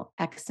scale,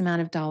 X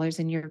amount of dollars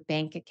in your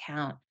bank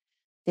account,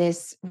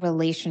 this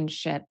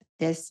relationship,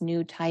 this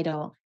new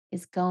title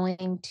is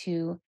going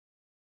to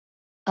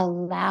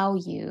allow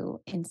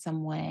you in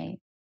some way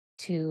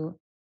to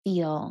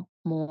feel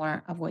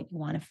more of what you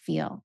want to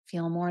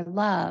feel more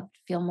loved,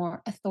 feel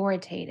more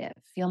authoritative,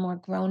 feel more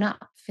grown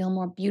up, feel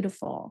more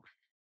beautiful,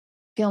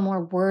 feel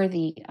more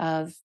worthy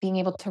of being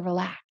able to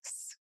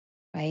relax,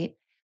 right?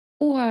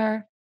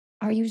 Or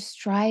are you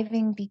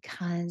striving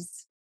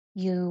because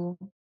you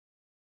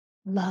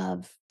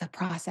love the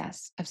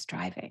process of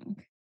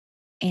striving?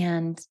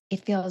 And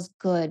it feels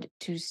good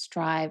to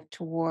strive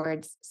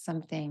towards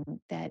something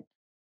that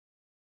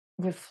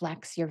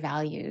reflects your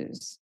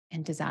values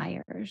and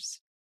desires.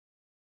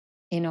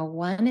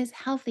 One is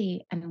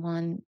healthy and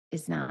one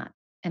is not.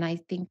 And I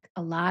think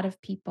a lot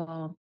of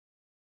people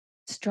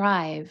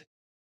strive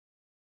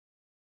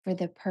for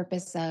the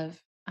purpose of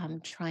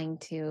trying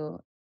to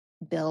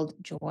build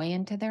joy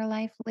into their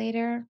life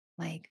later.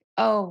 Like,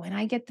 oh, when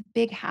I get the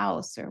big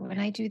house or when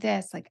I do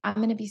this, like I'm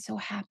going to be so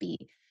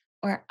happy.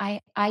 Or I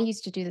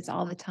used to do this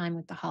all the time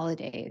with the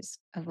holidays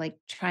of like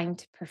trying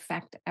to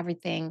perfect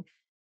everything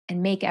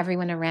and make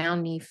everyone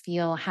around me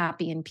feel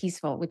happy and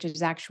peaceful, which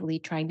is actually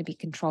trying to be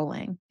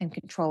controlling and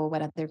control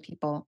what other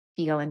people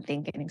feel and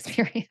think and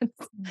experience.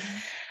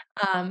 Mhm.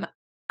 um,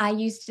 I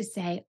used to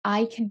say,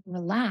 I can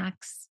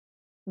relax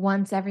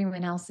once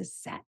everyone else is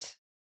set,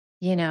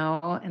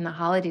 and the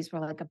holidays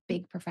were like a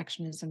big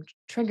perfectionism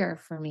trigger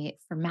for me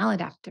for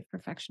maladaptive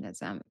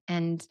perfectionism.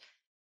 And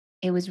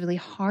it was really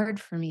hard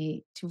for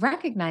me to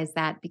recognize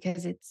that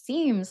because it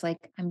seems like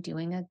I'm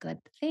doing a good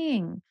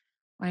thing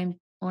or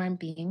I'm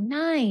being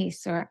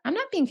nice or I'm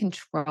not being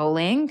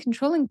controlling.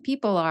 Controlling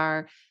people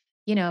are,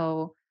 you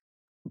know,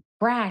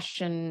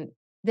 brash and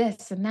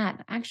this and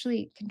that.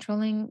 Actually,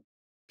 controlling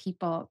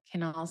people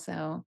can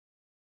also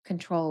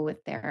control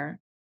with their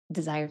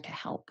desire to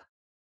help,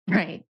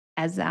 right?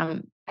 As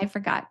I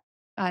forgot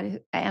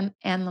Anne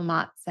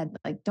Lamott said,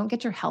 like, don't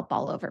get your help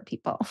all over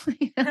people.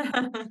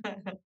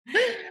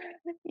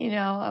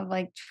 Of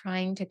like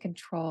trying to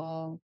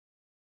control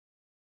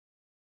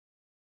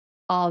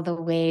all the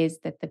ways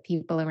that the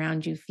people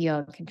around you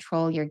feel,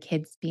 control your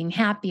kids being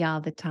happy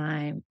all the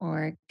time,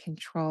 or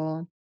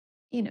control,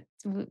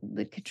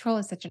 the control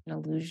is such an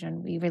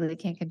illusion. We really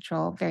can't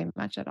control very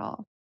much at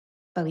all,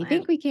 but Oh, we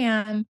think we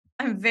can.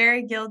 I'm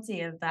very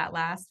guilty of that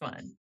last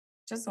one.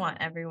 Just want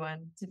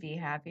everyone to be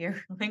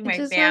happier, like I my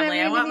just want family.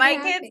 I everyone to want be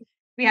my kids to happy.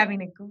 be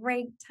having a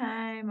great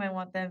time. I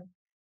want them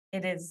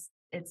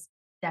it's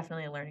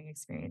definitely a learning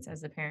experience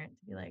as a parent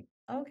to be like,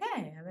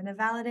 "Okay, I'm gonna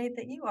validate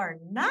that you are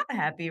not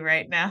happy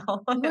right now."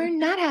 We're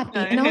not happy.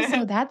 And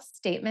also that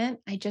statement,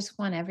 I just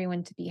want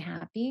everyone to be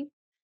happy.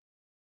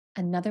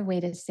 Another way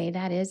to say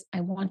that is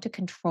I want to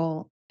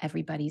control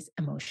everybody's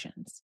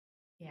emotions.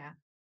 Yeah.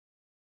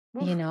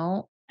 You Oof,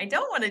 know, I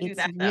don't wanna do it's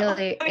that though.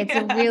 really, it's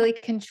a Yeah. really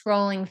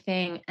controlling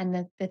thing.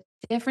 And the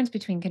difference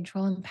between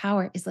control and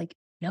power is like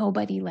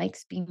nobody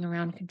likes being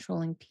around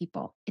controlling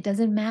people. It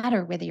doesn't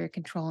matter whether you're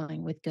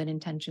controlling with good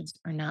intentions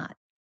or not.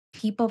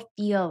 People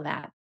feel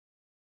that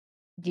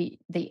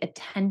the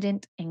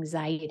attendant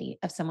anxiety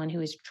of someone who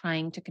is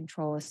trying to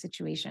control a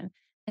situation.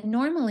 And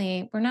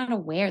normally we're not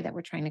aware that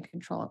we're trying to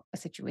control a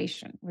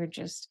situation. We're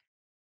just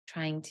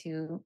trying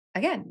to,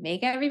 again,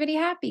 make everybody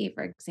happy,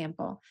 for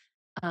example.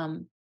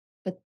 Um,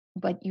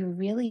 but you're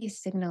really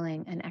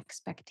signaling an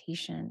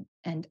expectation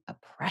and a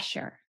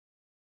pressure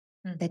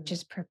that Mhm.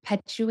 just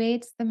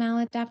perpetuates the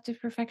maladaptive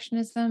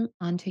perfectionism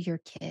onto your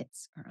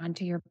kids or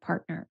onto your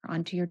partner or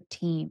onto your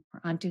team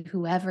or onto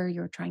whoever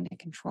you're trying to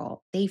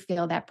control. They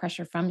feel that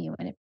pressure from you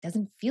and it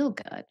doesn't feel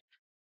good.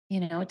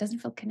 It doesn't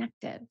feel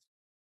connected.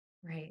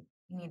 Right.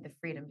 You need the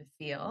freedom to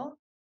feel,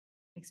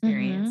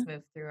 experience, Hmm.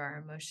 move through our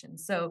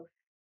emotions. So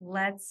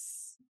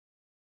let's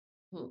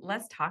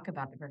let's talk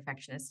about the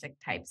perfectionistic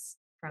types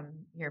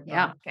from your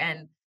Yeah. book.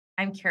 And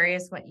I'm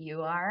curious what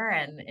you are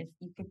and if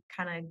you could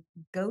kind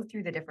of go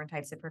through the different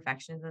types of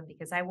perfectionism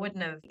because I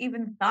wouldn't have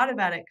even thought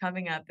about it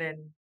coming up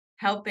and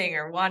helping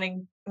or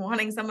wanting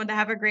someone to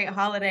have a great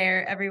holiday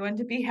or everyone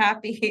to be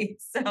happy.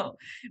 So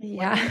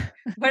Yeah.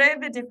 what are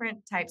the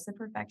different types of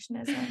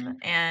perfectionism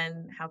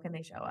and how can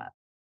they show up?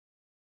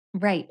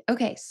 Right.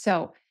 Okay.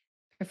 So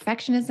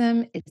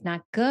perfectionism is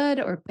not good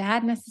or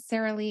bad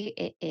necessarily.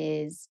 It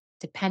is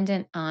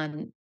dependent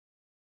on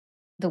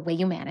the way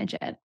you manage it,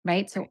 right?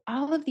 Right. So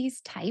all of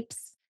these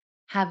types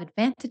have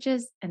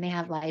advantages and they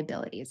have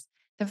liabilities.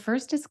 The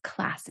first is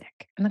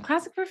classic. And the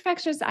classic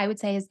perfectionist, I would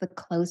say, is the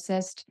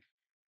closest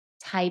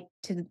type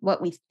to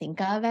what we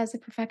think of as a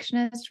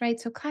perfectionist, right?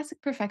 So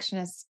classic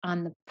perfectionists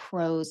on the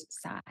prose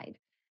side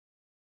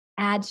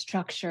add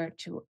structure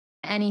to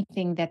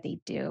anything that they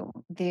do.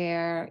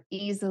 They're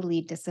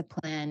easily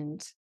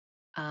disciplined.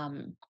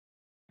 Um,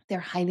 they're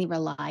highly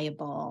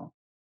reliable,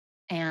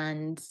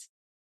 and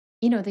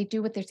they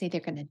do what they say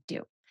they're going to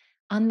do.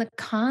 On the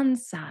con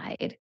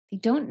side, they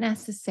don't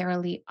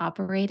necessarily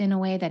operate in a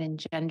way that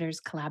engenders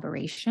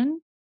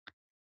collaboration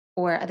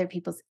or other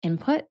people's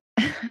input.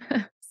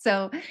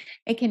 So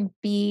it can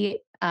be,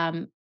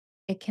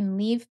 it can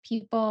leave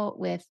people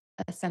with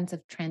a sense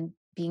of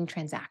being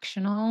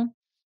transactional,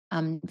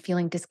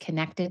 feeling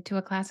disconnected to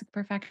a classic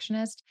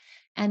perfectionist.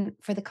 And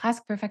for the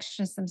classic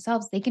perfectionists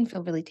themselves, they can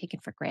feel really taken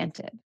for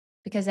granted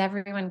because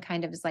everyone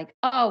kind of is like,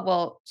 oh,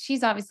 well,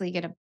 she's obviously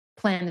going to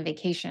plan the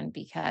vacation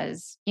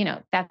because,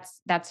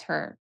 that's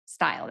her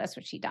style. That's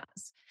what she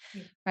does.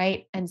 Yeah.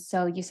 Right. And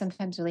so you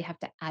sometimes really have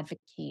to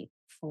advocate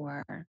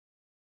for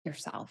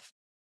yourself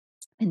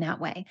in that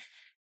way.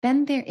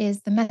 Then there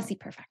is the messy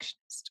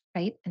perfectionist,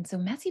 right? And so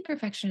messy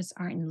perfectionists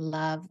are in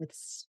love with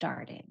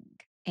starting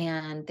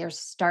and they're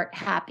start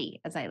happy,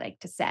 as I like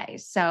to say.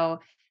 So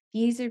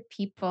these are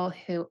people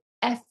who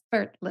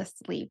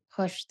effortlessly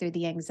push through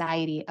the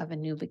anxiety of a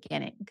new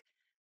beginning.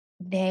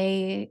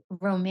 They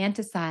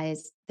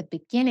romanticize the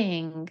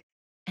beginning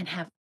and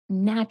have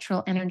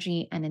natural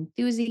energy and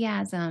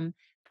enthusiasm.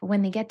 But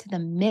when they get to the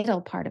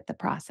middle part of the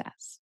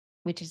process,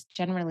 which is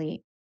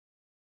generally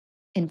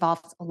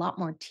involves a lot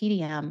more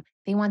tedium.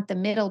 They want the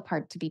middle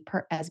part to be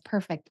as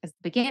perfect as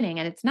the beginning,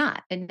 and it's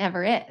not. It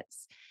never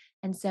is.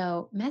 And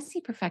so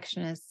messy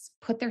perfectionists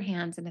put their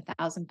hands in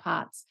 1,000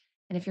 pots.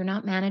 And if you're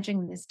not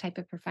managing this type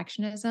of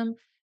perfectionism,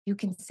 you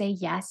can say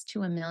yes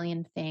to a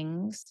million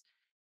things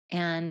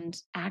and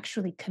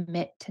actually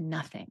commit to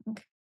nothing.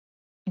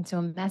 And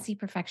so messy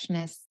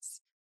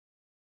perfectionists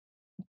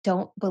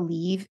don't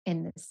believe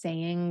in the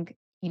saying,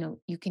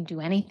 you can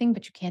do anything,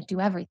 but you can't do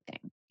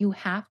everything. You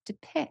have to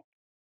pick,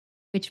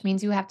 which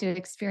means you have to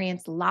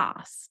experience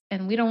loss.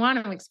 And we don't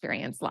want to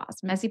experience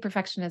loss. Messy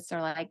perfectionists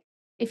are like,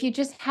 if you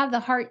just have the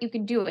heart, you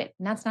can do it.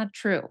 And that's not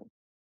true.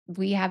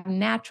 We have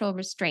natural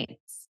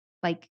restraints,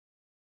 like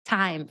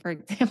time, for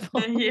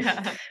example.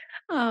 Yeah.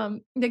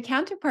 The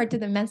counterpart to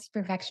the messy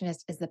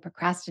perfectionist is the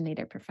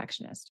procrastinator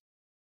perfectionist.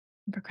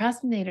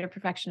 Procrastinator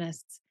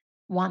perfectionists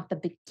want the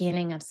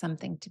beginning of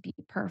something to be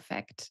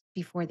perfect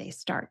before they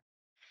start.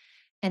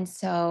 And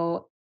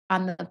so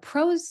on the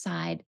pros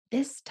side,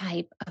 this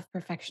type of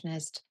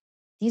perfectionist,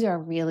 these are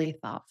really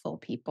thoughtful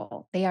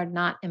people. They are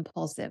not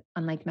impulsive,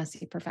 unlike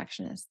messy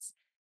perfectionists.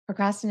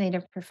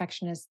 Procrastinator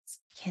perfectionists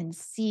can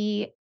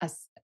see a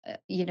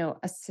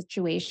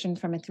situation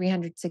from a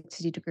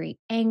 360-degree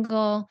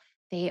angle.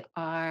 They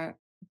are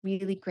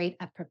really great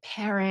at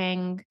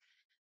preparing.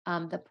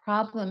 The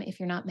problem, if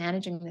you're not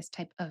managing this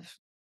type of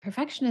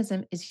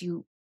perfectionism, is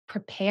you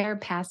prepare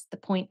past the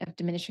point of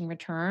diminishing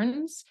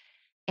returns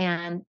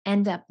and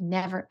end up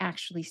never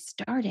actually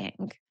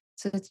starting.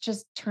 So it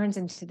just turns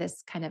into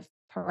this kind of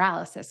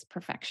paralysis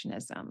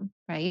perfectionism,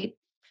 right?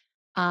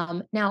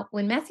 Now,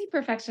 when messy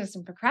perfectionists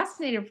and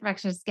procrastinator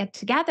perfectionists get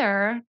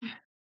together,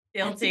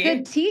 that's a Guilty.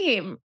 good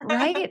team,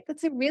 right?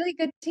 That's a really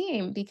good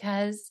team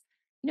because,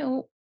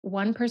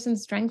 one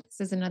person's strength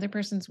is another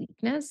person's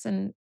weakness,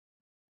 and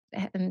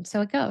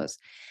so it goes.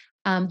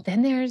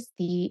 Then there's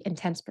the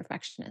intense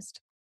perfectionist.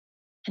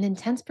 An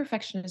intense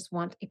perfectionist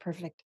want a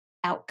perfect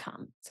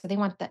outcome. So they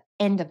want the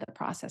end of the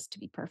process to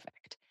be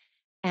perfect.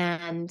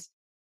 And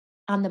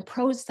on the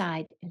pros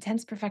side,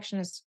 intense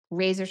perfectionists,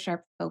 razor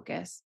sharp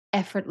focus,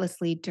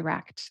 effortlessly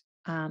direct.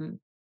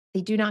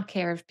 They do not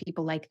care if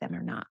people like them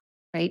or not,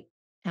 right?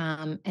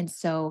 And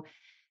so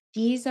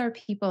these are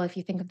people, if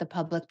you think of the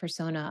public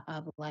persona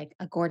of like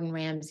a Gordon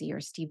Ramsay or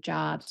Steve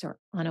Jobs or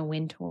Anna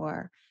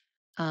Wintour,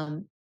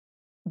 um,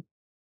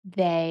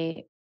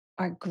 they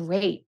are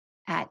great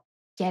at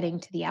getting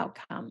to the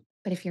outcome.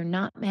 But if you're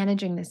not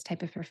managing this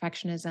type of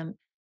perfectionism,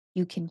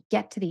 you can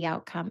get to the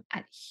outcome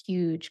at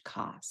huge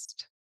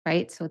cost,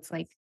 right? So it's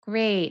like,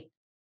 great,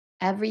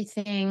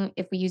 everything,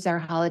 if we use our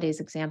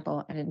holidays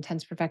example, an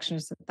intense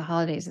perfectionist at the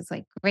holidays, it's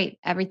like, great,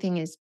 everything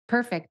is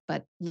perfect,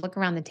 but look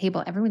around the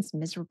table, everyone's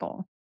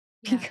miserable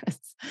Yeah.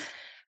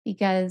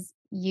 because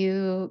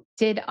you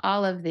did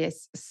all of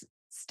this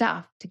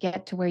stuff to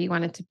get to where you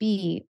wanted to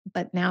be,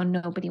 but now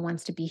nobody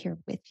wants to be here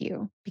with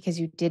you because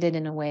you did it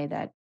in a way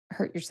that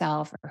hurt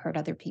yourself or hurt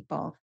other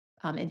people.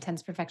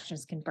 Intense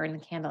perfectionists can burn the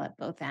candle at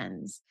both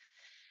ends.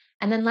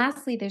 And then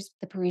lastly, there's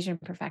the Parisian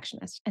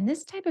perfectionist. And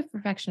this type of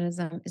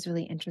perfectionism is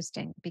really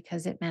interesting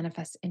because it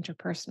manifests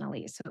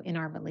interpersonally, so in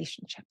our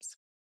relationships.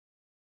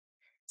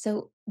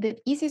 So the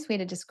easiest way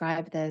to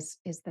describe this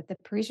is that the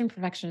Parisian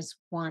perfectionist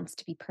wants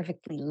to be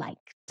perfectly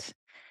liked.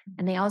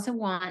 And they also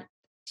want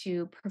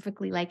to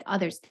perfectly like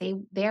others.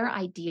 Their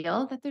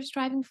ideal that they're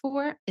striving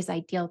for is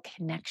ideal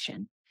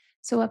connection.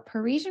 So a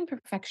Parisian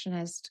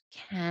perfectionist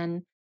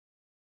can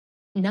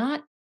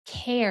not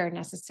care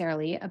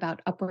necessarily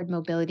about upward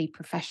mobility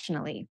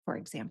professionally, for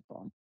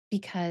example,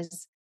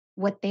 because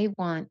what they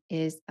want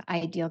is the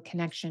ideal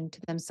connection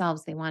to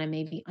themselves. They want to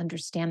maybe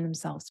understand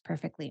themselves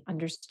perfectly,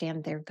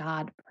 understand their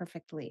God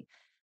perfectly.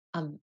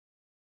 Um,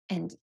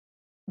 and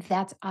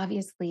that's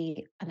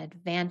obviously an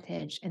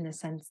advantage in the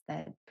sense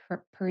that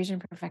Parisian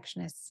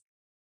perfectionists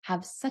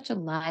have such a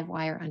live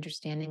wire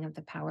understanding of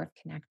the power of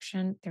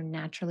connection. They're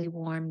naturally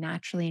warm,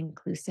 naturally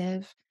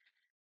inclusive,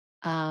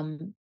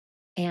 um,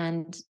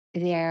 and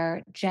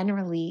they're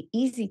generally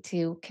easy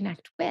to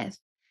connect with.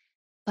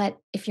 But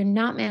if you're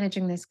not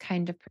managing this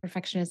kind of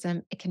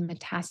perfectionism, it can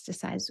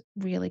metastasize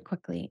really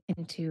quickly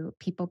into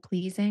people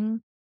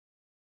pleasing.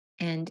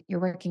 And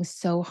you're working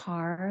so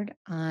hard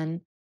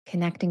on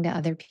connecting to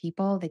other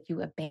people that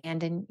you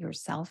abandon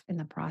yourself in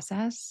the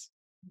process.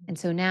 And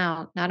so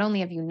now, not only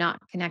have you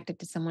not connected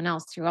to someone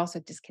else, you're also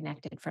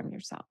disconnected from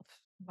yourself.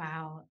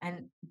 Wow.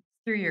 And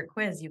through your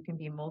quiz, you can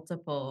be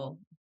multiple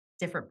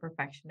different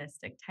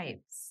perfectionistic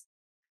types.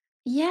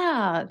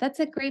 Yeah, that's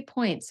a great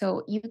point.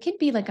 So you can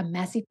be like a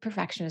messy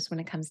perfectionist when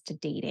it comes to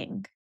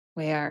dating,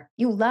 where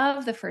you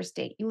love the first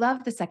date, you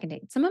love the second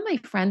date. Some of my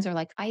friends are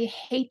like, I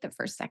hate the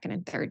first, second,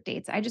 and third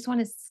dates. I just want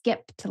to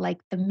skip to like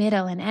the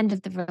middle and end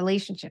of the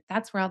relationship.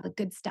 That's where all the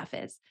good stuff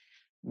is.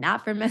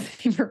 Not for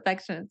messy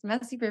perfectionists.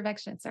 Messy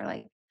perfectionists are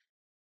like,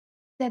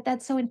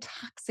 that's so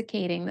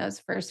intoxicating, those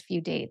first few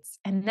dates.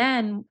 And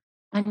then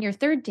on your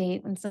third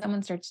date, when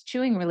someone starts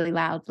chewing really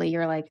loudly,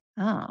 you're like,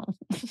 oh.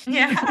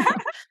 Yeah.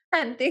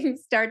 And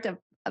things start to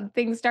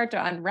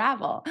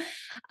unravel.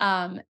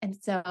 And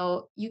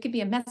so you could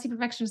be a messy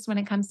perfectionist when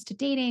it comes to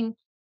dating,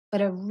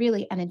 but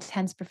an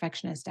intense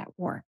perfectionist at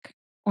work.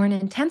 Or an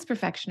intense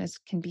perfectionist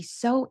can be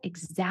so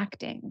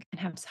exacting and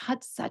have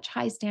such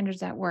high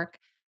standards at work,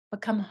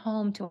 but come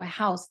home to a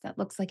house that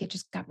looks like it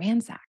just got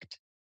ransacked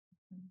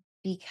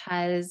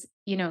because,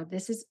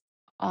 this is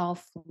all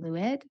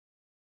fluid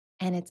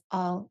and it's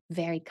all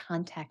very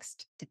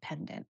context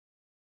dependent.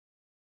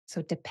 So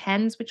it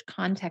depends which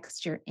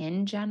context you're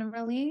in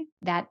generally,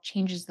 that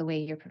changes the way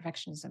your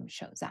perfectionism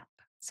shows up.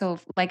 So,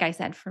 like I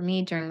said, for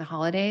me during the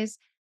holidays,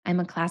 I'm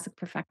a classic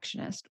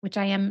perfectionist, which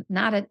I am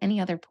not at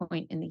any other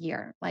point in the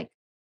year. Like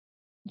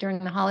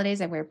during the holidays,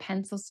 I wear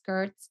pencil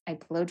skirts, I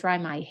blow dry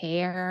my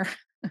hair.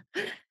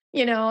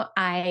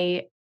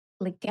 I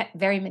like get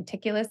very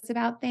meticulous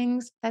about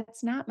things.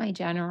 That's not my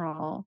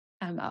general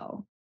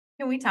MO.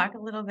 Can we talk a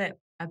little bit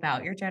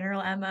about your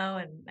general MO?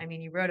 And I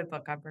mean, you wrote a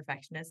book on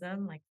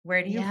perfectionism. Like,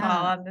 where do you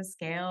fall Yeah. on the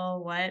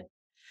scale? What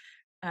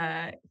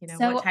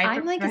So type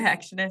of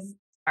perfectionist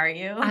are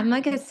you? I'm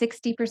like a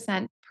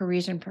 60%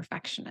 Parisian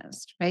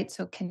perfectionist, right?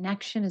 So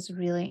connection is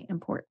really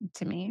important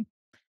to me.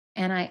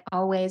 And I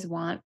always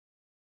want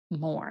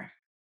more,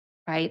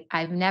 right?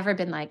 I've never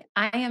been like,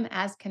 I am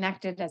as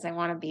connected as I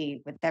want to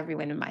be with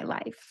everyone in my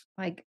life.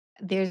 Like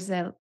there's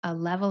a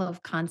level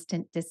of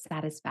constant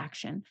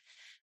dissatisfaction,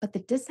 but the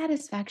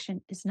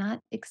dissatisfaction is not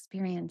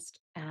experienced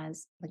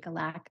as like a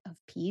lack of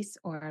peace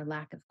or a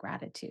lack of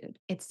gratitude.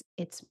 It's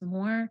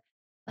more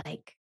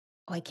like,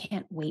 oh, I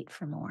can't wait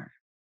for more,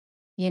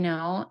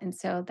 and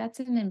so that's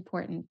an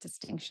important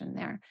distinction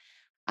there.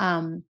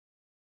 um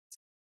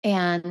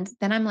and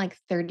then I'm like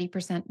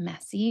 30%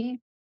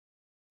 messy.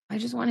 I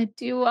just want to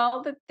do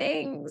all the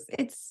things.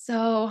 It's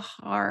so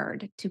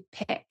hard to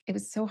pick. It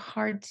was so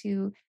hard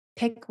to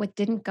pick what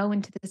didn't go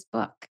into this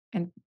book.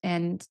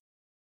 And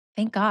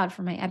thank God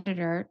for my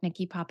editor,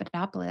 Nikki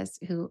Papadopoulos,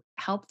 who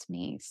helped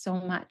me so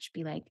much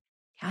be like,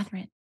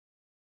 Catherine,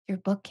 your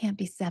book can't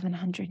be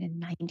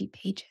 790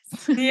 pages.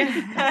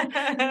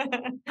 Yeah.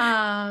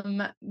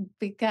 um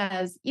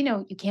because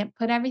you can't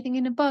put everything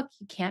in a book,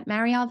 you can't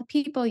marry all the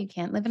people, you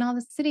can't live in all the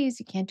cities,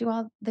 you can't do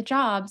all the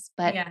jobs,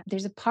 but Yeah.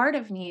 there's a part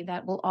of me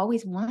that will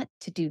always want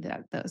to do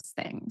those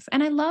things,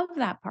 and I love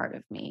that part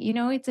of me.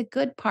 It's a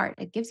good part,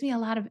 it gives me a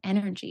lot of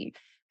energy.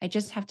 I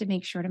just have to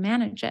make sure to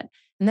manage it.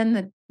 And then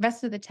the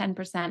rest of the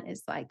 10%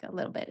 is like a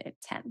little bit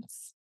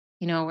intense,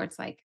 where it's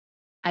like,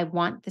 I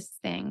want this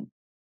thing,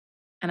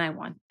 and I'm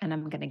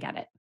going to get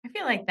it. I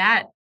feel like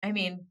that. I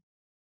mean,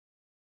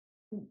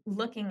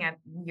 looking at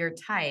your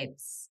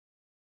types,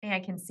 I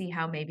can see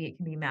how maybe it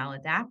can be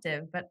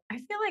maladaptive, but I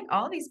feel like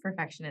all these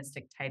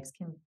perfectionistic types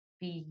can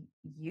be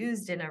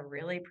used in a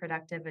really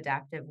productive,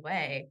 adaptive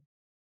way.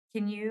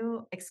 Can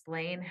you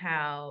explain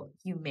how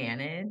you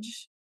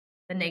manage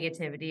the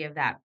negativity of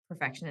that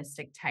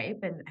perfectionistic type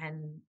and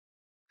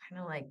kind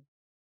of like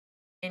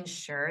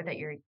ensure that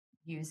you're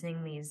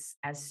using these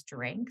as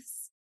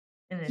strengths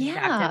in an adaptive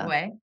Yeah.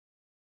 way?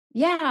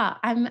 Yeah,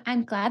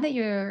 I'm glad that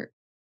you're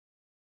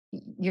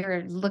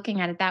looking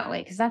at it that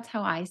way, because that's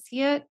how I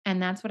see it,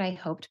 and that's what I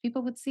hoped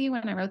people would see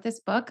when I wrote this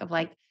book of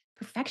like,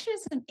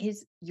 perfectionism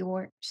is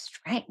your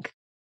strength.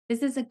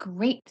 This is a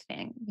great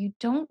thing. You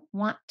don't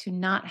want to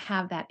not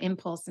have that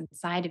impulse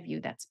inside of you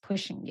that's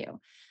pushing you.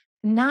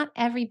 Not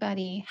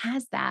everybody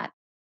has that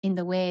in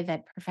the way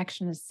that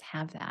perfectionists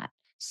have that.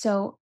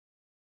 So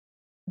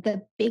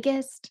the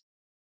biggest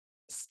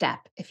step,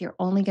 if you're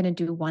only going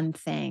to do one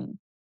thing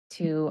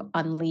to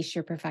unleash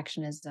your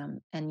perfectionism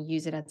and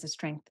use it as a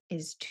strength,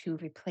 is to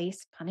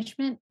replace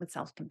punishment with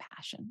self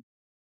compassion.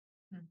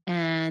 Mm.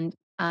 And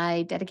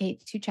I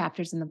dedicate 2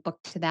 chapters in the book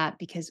to that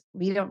because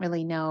we don't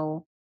really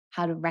know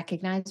how to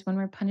recognize when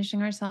we're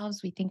punishing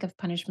ourselves. We think of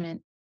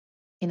punishment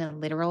in a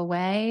literal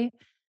way,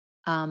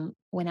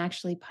 when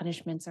actually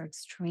punishments are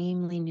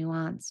extremely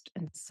nuanced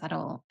and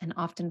subtle and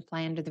often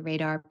fly under the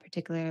radar,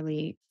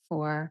 particularly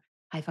for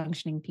high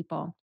functioning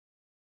people.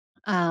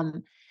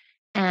 Um,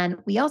 and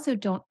we also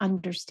don't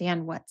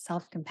understand what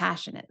self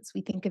compassion is.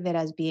 We think of it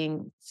as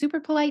being super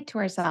polite to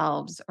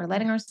ourselves or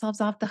letting ourselves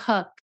off the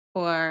hook,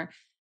 or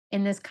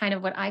in this kind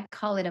of what I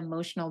call it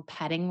emotional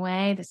petting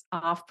way, this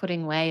off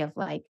putting way of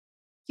like,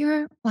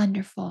 you're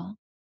wonderful,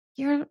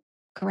 you're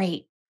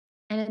great.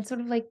 And it's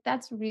sort of like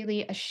that's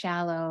really a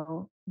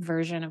shallow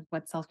version of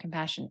what self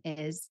compassion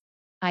is.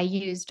 I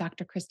use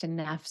Dr. Kristen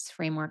Neff's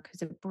framework,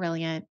 who's a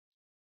brilliant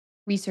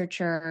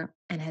researcher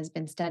and has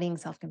been studying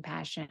self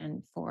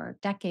compassion for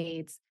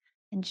decades.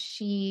 And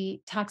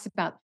she talks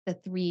about the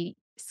 3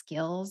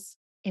 skills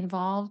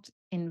involved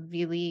in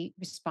really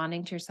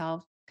responding to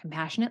yourself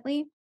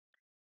compassionately.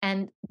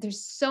 And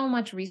there's so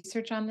much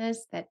research on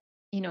this that,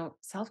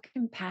 self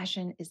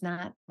compassion is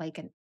not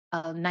like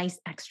a nice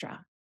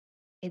extra.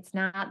 It's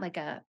not like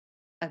a,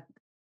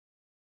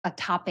 a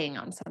topping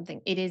on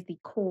something, it is the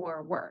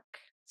core work.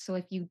 So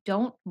if you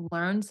don't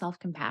learn self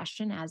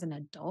compassion as an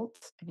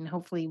adult, I mean,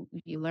 hopefully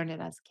you learn it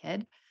as a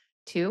kid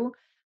too.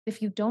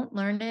 If you don't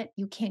learn it,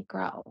 you can't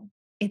grow.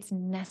 It's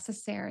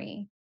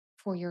necessary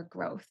for your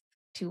growth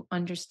to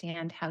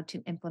understand how to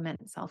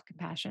implement self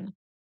compassion.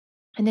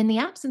 And in the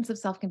absence of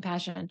self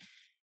compassion,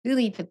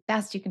 really the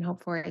best you can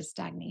hope for is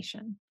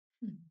stagnation.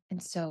 Mhm.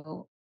 And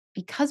so,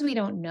 because we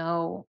don't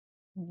know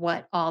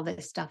what all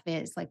this stuff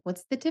is, like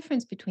what's the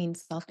difference between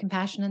self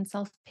compassion and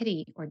self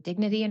pity, or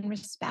dignity and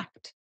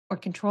respect, or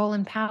control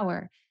and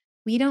power,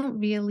 we don't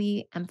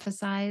really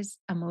emphasize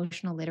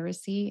emotional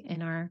literacy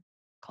in our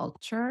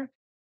culture.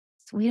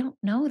 So, we don't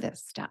know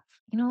this stuff.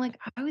 Like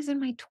I was in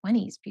my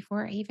 20s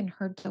before I even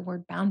heard the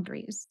word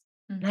boundaries.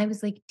 And I Mhm.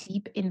 was like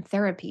deep in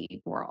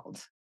therapy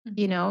world,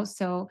 Mhm.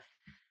 so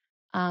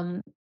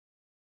um,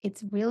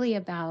 it's really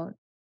about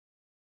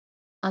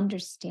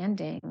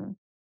understanding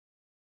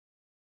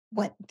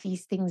what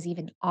these things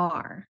even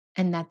are,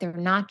 and that they're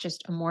not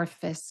just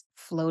amorphous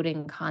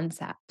floating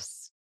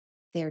concepts.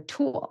 They're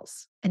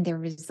tools, and they're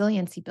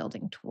resiliency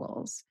building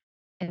tools.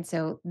 And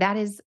so that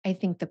is, I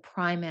think, the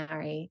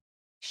primary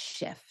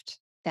shift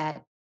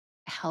that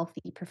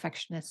healthy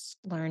perfectionists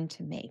learn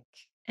to make.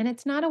 And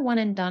it's not a one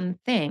and done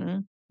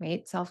thing,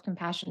 right? Self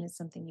compassion is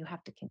something you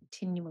have to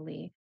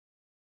continually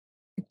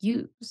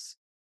use.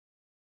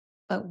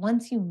 But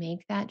once you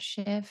make that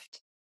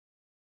shift,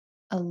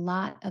 a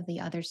lot of the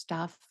other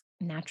stuff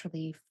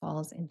naturally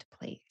falls into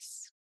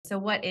place. So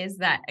what is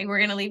that? We're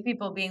going to leave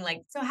people being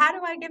like, so how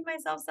do I give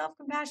myself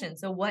self-compassion?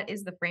 So what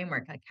is the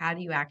framework? Like, how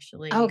do you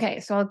actually? Okay,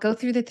 so I'll go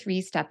through the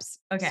 3 steps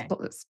Okay.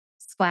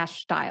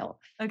 splash style.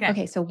 Okay.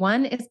 Okay, so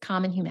 1 is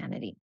common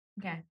humanity,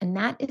 Okay. and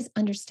that is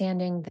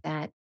understanding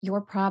that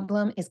your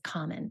problem is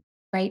common,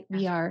 right? Yeah.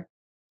 We are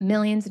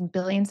millions and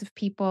billions of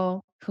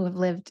people who have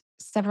lived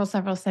several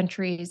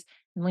centuries.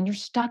 And when you're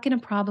stuck in a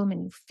problem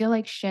and you feel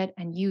like shit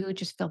and you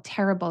just feel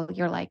terrible,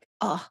 you're like,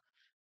 oh,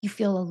 you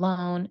feel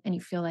alone and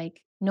you feel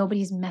like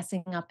nobody's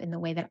messing up in the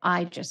way that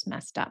I just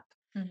messed up.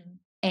 Mhm.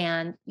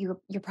 And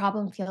your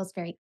problem feels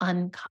very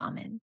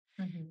uncommon.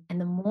 Mhm.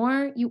 And the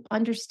more you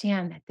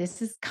understand that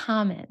this is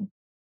common,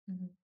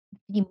 Mhm.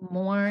 the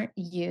more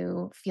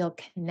you feel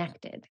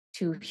connected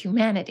to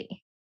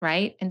humanity,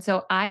 right? And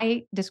so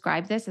I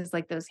describe this as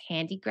like those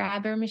handy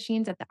grabber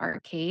machines at the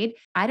arcade.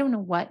 I don't know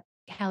what,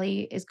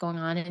 Kelly, is going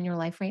on in your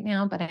life right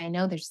now, but I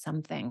know there's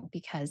something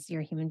because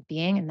you're a human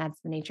being and that's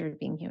the nature of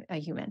being a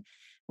human.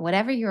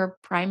 Whatever your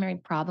primary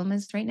problem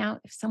is right now,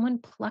 if someone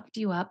plucked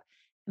you up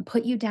and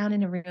put you down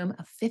in a room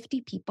of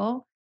 50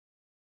 people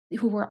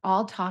who were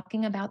all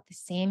talking about the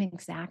same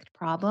exact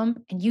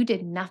problem and you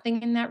did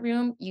nothing in that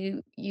room,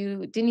 you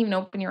didn't even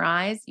open your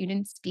eyes, you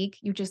didn't speak,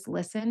 you just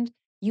listened,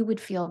 you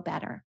would feel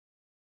better.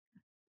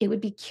 It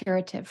would be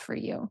curative for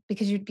you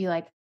because you'd be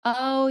like,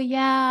 "Oh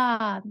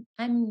yeah,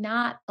 I'm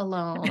not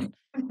alone.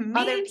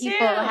 Other Me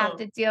people have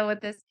too. to deal with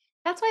this."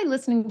 That's why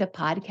listening to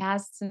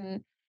podcasts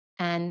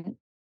and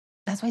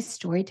that's why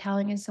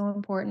storytelling is so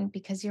important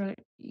because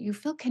you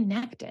feel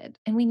connected,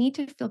 and we need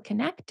to feel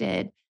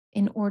connected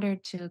in order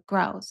to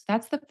grow. So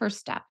that's the first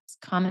step. It's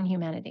common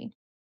humanity.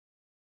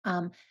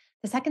 Um,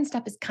 the second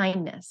step is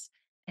kindness,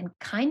 and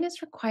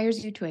kindness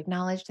requires you to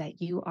acknowledge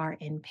that you are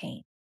in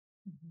pain.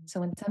 Mhm. So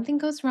when something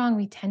goes wrong,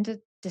 we tend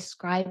to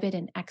describe it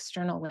in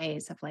external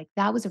ways of like,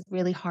 that was a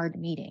really hard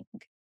meeting.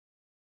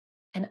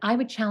 And I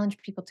would challenge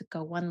people to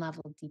go one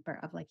level deeper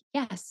of like,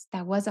 yes,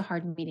 that was a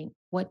hard meeting.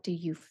 What do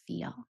you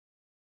feel?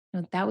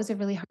 That was a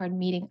really hard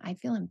meeting. I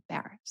feel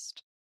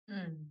embarrassed.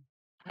 Mm.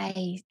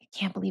 I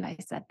can't believe I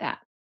said that,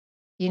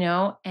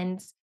 and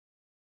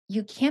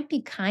you can't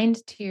be kind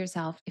to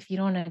yourself if you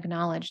don't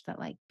acknowledge that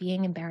like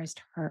being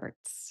embarrassed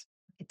hurts.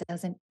 It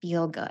doesn't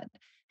feel good.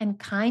 And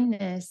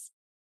kindness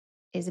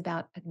is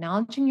about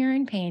acknowledging you're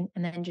in pain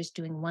and then just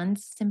doing one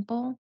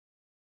simple,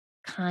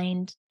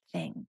 kind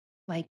thing.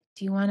 Like,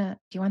 do you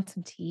want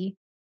some tea?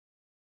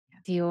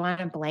 Do you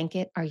want a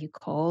blanket? Are you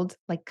cold?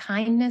 Like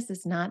kindness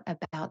is not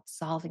about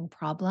solving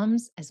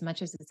problems as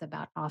much as it's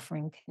about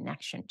offering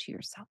connection to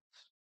yourself,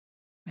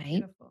 right?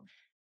 Beautiful.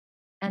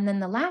 And then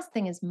the last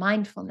thing is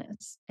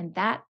mindfulness. And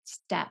that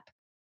step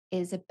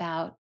is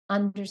about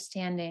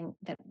understanding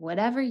that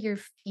whatever you're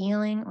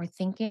feeling or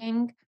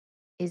thinking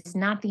is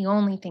not the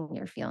only thing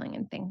you're feeling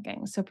and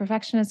thinking. So,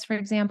 perfectionists, for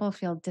example,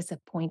 feel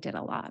disappointed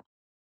a lot.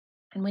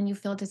 And when you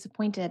feel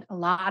disappointed, a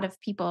lot of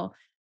people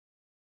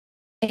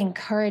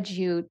encourage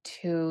you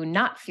to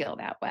not feel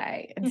that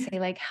way and say,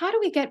 like, how do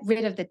we get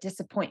rid of the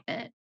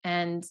disappointment?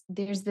 And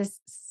there's this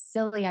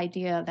silly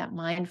idea that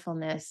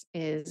mindfulness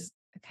is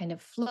kind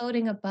of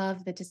floating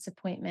above the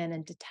disappointment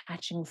and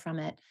detaching from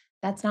it.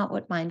 That's not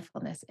what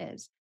mindfulness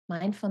is.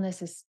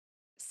 Mindfulness is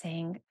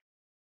saying,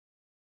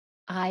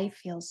 I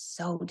feel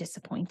so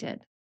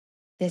disappointed.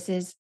 This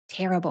is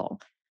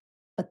terrible.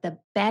 But the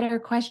better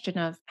question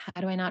of how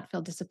do I not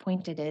feel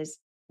disappointed is,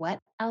 what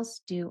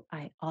else do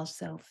I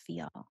also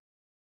feel?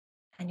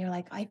 And you're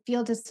like, I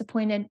feel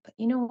disappointed, but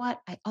you know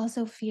what? I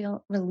also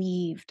feel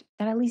relieved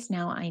that at least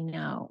now I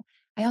know.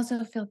 I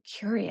also feel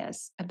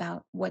curious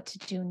about what to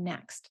do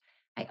next.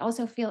 I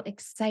also feel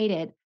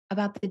excited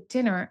about the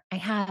dinner I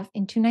have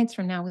in 2 nights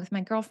from now with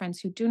my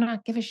girlfriends who do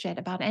not give a shit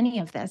about any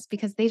of this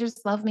because they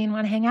just love me and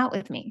want to hang out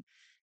with me.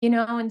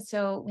 And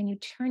so when you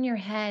turn your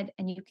head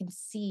and you can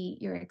see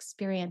your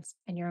experience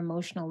and your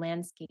emotional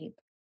landscape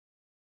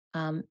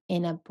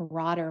in a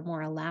broader,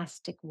 more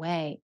elastic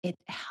way, it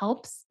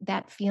helps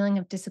that feeling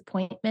of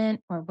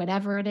disappointment or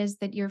whatever it is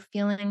that you're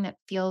feeling that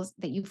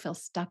you feel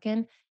stuck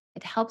in.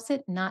 It helps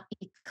it not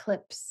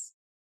eclipse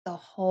the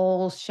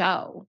whole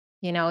show.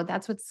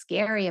 That's what's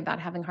scary about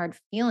having hard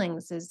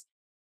feelings is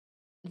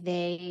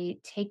they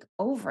take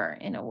over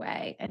in a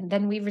way and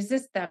then we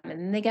resist them and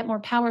then they get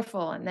more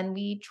powerful and then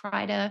we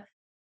try to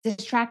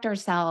distract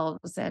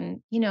ourselves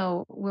and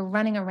we're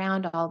running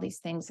around all these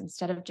things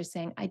instead of just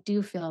saying I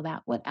do feel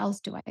that, what else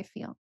do I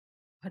feel?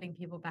 Putting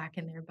people back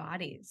in their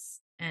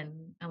bodies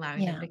and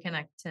allowing them Yeah. to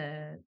connect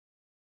to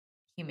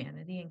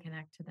humanity and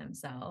connect to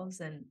themselves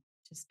and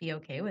just be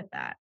okay with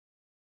that.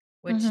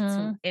 Which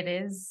Hmm. it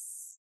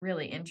is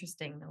really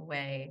interesting the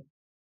way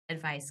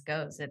advice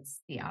goes.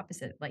 It's the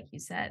opposite, like you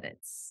said.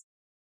 It's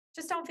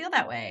just don't feel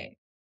that way.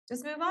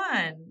 Just move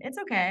on. It's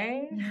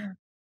okay. Yeah. It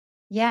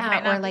Yeah,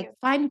 might or not be. like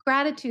find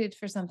gratitude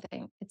for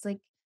something. It's like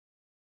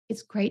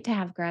it's great to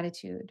have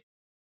gratitude,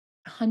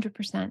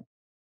 100%.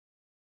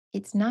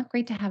 It's not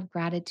great to have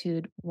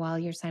gratitude while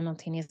you're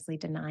simultaneously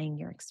denying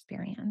your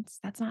experience.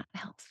 That's not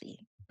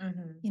healthy.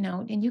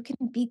 Mhm. And you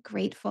can be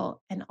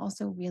grateful and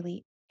also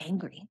really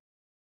angry.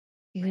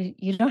 Right.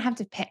 You don't have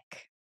to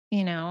pick,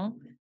 you know?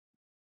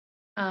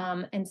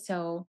 And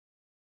so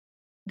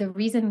the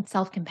reason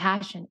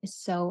self-compassion is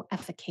so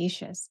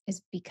efficacious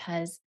is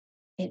because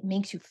it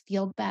makes you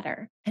feel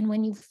better. And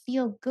when you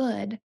feel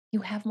good,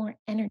 you have more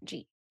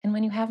energy. And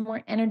when you have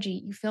more energy,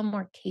 you feel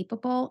more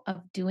capable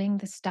of doing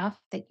the stuff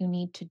that you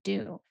need to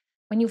do.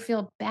 When you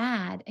feel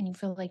bad and you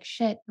feel like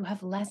shit, you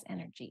have less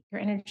energy. Your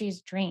energy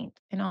is drained,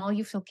 and all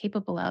you feel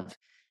capable of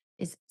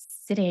is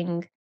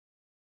sitting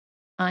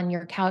on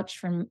your couch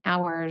for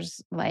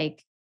hours,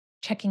 like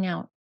checking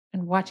out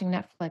and watching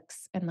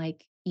Netflix and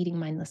like eating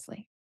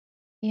mindlessly,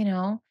 you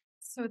know?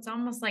 So it's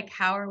almost like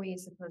how are we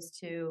supposed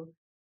to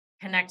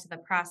connect to the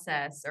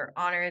process or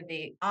honor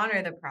the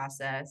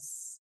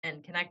process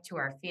and connect to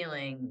our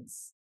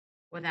feelings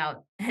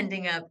without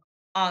ending up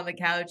on the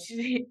couch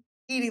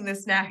eating the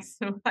snacks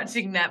and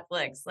watching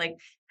Netflix? Like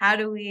how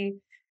do we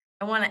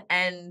I want to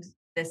end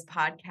this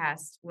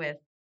podcast with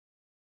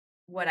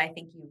what I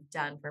think you've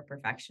done for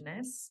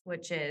perfectionists,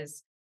 which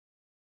is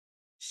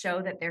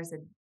show that there's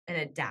an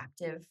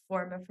adaptive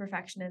form of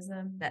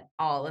perfectionism, that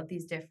all of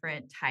these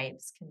different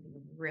types can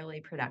be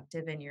really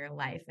productive in your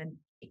life and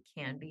it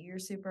can be your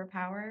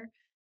superpower.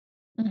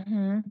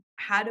 Mhm.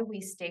 How do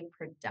we stay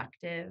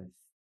productive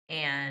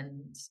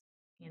and,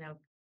 you know,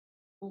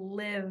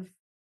 live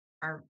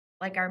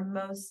our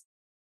most,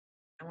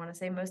 I want to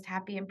say, most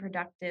happy and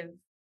productive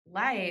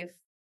life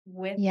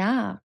with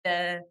Yeah.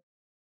 the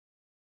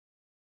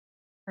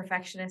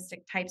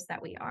perfectionistic types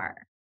that we are?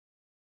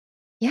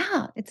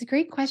 Yeah, it's a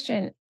great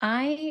question.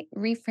 I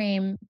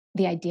reframe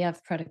the idea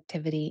of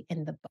productivity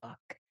in the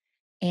book.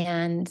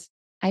 And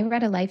I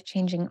read a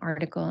life-changing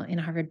article in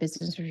Harvard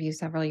Business Review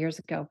several years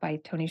ago by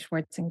Tony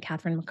Schwartz and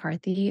Catherine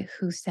McCarthy,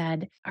 who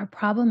said, our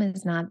problem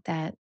is not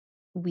that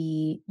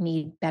we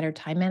need better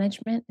time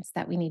management, it's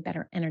that we need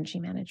better energy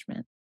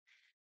management.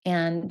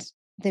 And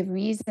the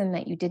reason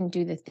that you didn't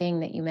do the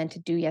thing that you meant to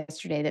do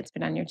yesterday that's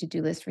been on your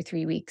to-do list for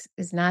 3 weeks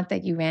is not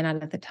that you ran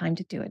out of the time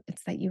to do it.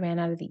 It's that you ran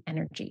out of the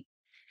energy.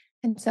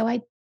 And so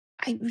I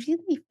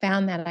really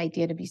found that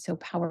idea to be so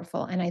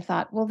powerful. And I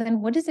thought, well, then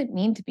what does it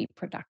mean to be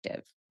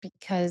productive?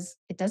 Because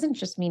it doesn't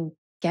just mean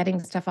getting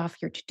stuff off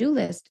your to-do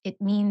list.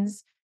 It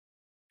means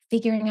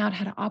figuring out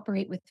how to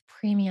operate with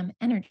premium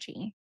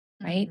energy,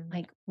 right? Mhm.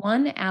 Like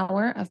 1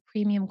 hour of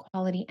premium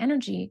quality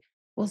energy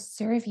will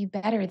serve you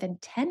better than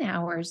 10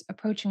 hours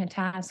approaching a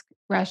task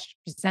rushed,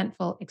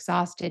 resentful,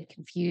 exhausted,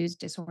 confused,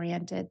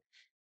 disoriented.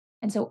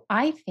 And so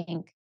I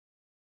think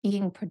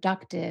being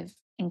productive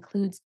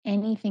includes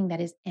anything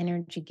that is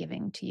energy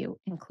giving to you,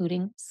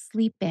 including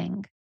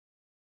sleeping,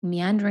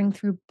 meandering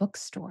through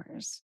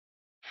bookstores,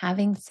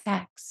 having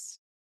sex,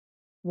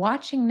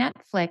 watching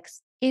Netflix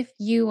if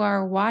you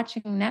are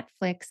watching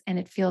Netflix and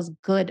it feels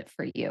good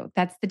for you.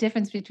 That's the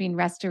difference between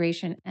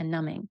restoration and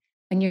numbing.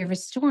 When you're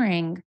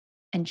restoring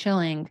and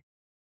chilling,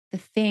 the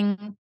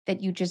thing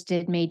that you just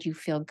did made you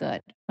feel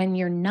good. When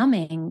you're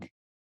numbing,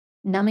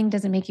 numbing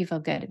doesn't make you feel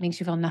good. It makes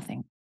you feel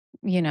nothing.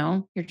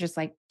 You're just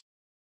like,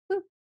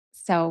 "Boop."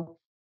 So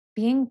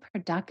being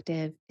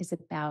productive is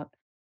about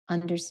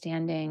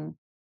understanding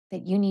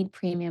that you need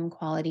premium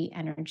quality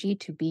energy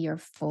to be your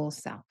full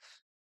self.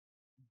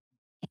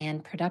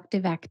 And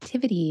productive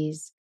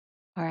activities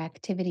are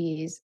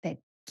activities that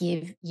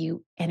give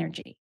you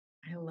energy.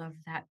 I love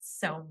that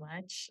so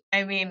much.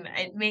 I mean,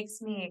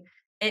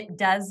 it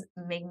does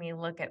make me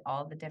look at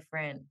all the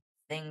different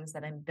things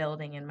that I'm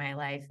building in my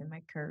life, in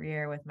my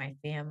career, with my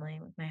family,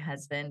 with my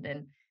husband.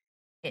 And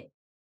it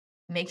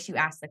makes you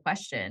ask the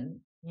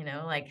question,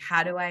 like,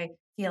 how do I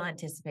feel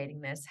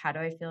anticipating this? How do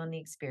I feel in the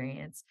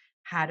experience?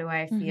 How do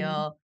I Mhm.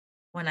 feel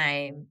when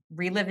I'm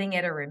reliving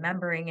it or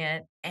remembering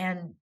it?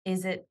 And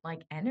is it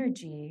like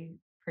energy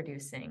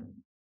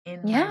producing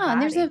in my Yeah,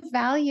 and there's a body?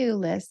 value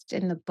list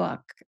in the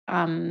book.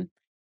 And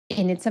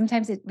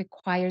sometimes it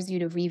requires you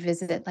to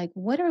revisit it. Like,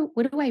 what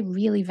do I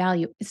really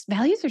value?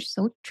 Values are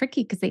so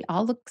tricky because they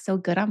all look so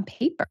good on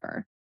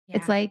paper.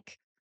 It's Yeah. like,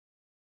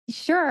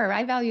 sure,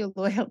 I value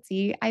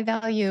loyalty. I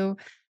value,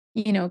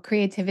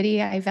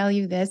 creativity. I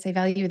value this. I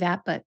value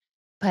that.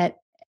 But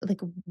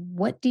like,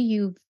 what do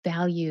you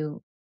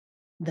value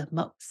the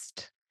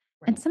most?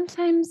 And Right.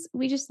 sometimes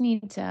we just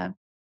need to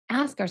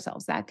ask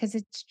ourselves that because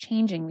it's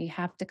changing. We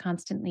have to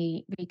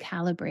constantly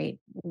recalibrate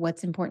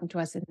what's important to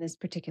us in this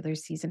particular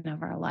season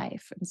of our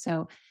life. And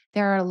so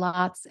there are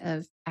lots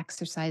of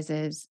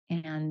exercises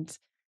and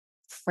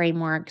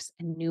frameworks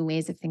and new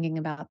ways of thinking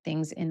about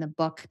things in the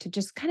book to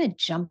just kind of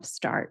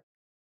jumpstart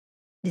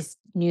this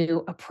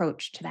new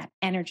approach to that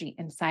energy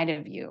inside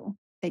of you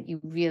that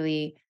you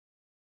really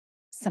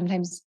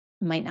sometimes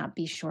might not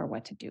be sure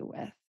what to do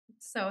with.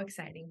 So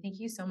exciting. Thank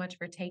you so much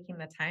for taking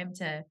the time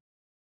to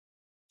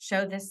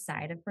show this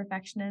side of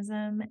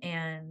perfectionism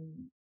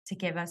and to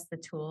give us the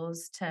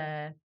tools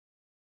to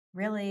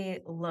really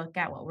look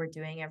at what we're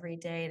doing every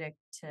day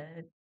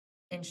to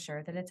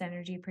ensure that it's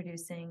energy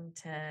producing,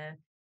 to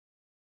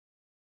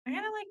kind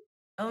of like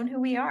own who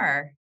we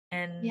are.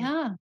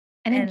 Yeah.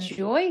 And And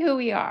enjoy who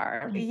we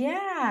are.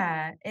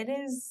 yeah, it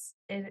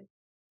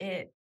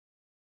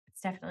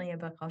it's definitely a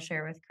book I'll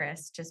share with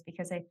Chris, just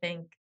because I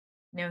think,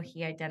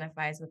 he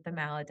identifies with the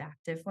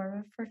maladaptive form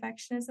of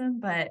perfectionism.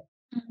 But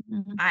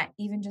Mhm. I,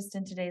 even just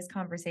in today's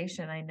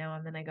conversation, I know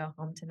I'm going to go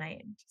home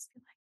tonight and just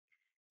be like,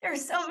 there are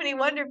so many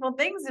wonderful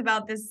things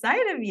about this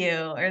side of you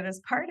or this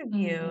part of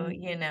you,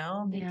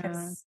 Mhm. Yeah.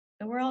 because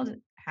the world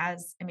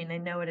has, I mean, I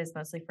know it is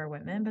mostly for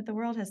women, but the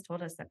world has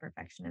told us that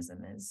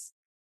perfectionism is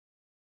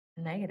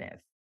negative.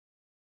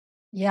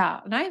 Yeah,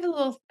 and I have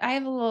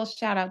a little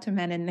shout out to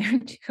men in there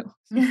too.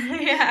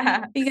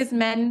 Yeah. Because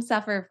men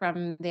suffer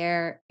from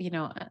their,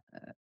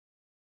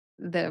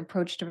 the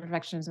approach to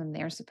perfectionism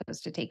they're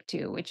supposed to take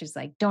too, which is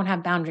like, don't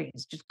have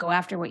boundaries, just go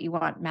after what you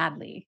want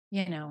madly.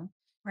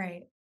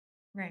 Right.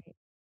 Right.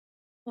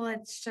 Well,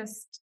 it's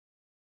just,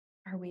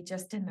 are we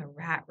just in the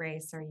rat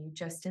race? Are you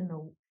just in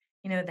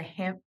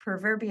the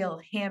proverbial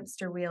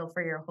hamster wheel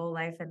for your whole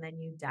life and then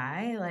you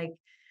die? Like,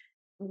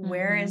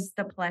 where Mhm. is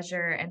the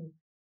pleasure? And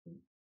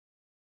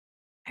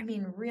I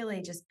mean,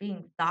 really just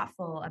being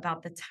thoughtful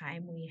about the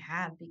time we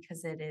have,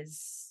 because it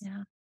is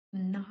Yeah.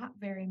 not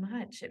very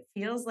much. It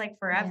feels like Yeah.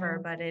 forever,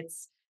 but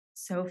it's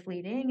so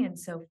fleeting and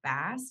so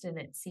fast. And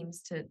it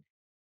seems to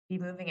be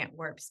moving at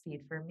warp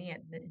speed for me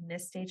in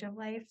this stage of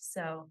life.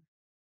 So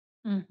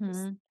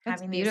just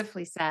That's having these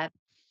beautifully said.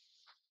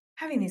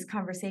 having these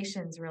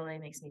conversations really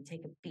makes me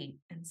take a beat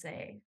and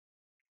say,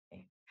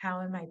 okay,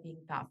 how am I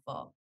being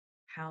thoughtful?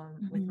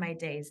 With Mhm. my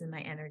days and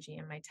my energy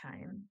and my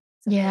time?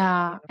 So thank you.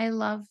 Yeah, I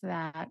love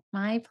that.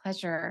 My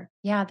pleasure.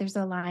 Yeah, there's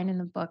a line in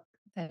the book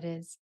that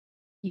is,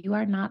 you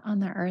are not on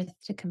the earth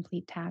to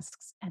complete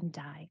tasks and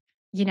die.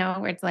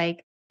 Where it's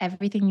like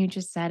everything you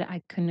just said,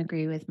 I couldn't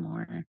agree with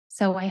more.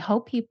 So I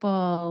hope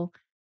people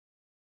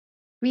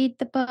read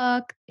the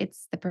book.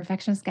 It's The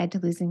Perfectionist Guide to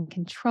Losing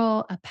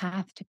Control, A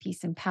Path to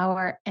Peace and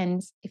Power.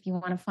 And if you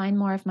want to find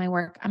more of my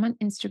work, I'm on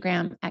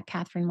Instagram at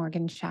Katherine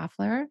Morgan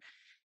Schafler.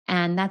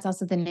 And that's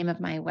also the name of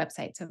my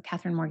website. So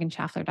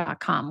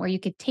katherinemorganschafler.com, where you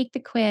could take the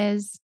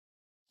quiz,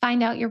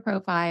 find out your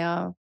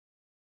profile,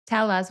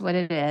 tell us what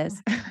it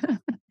is.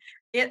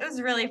 It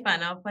was really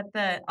fun. I'll put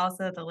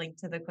the link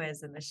to the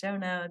quiz in the show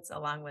notes,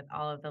 along with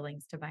all of the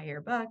links to buy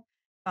your book,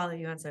 follow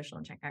you on social,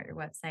 and check out your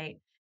website.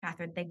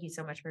 Catherine, thank you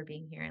so much for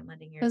being here and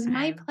lending It your was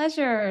my time.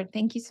 pleasure.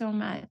 Thank you so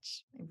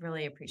much. I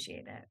really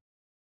appreciate it.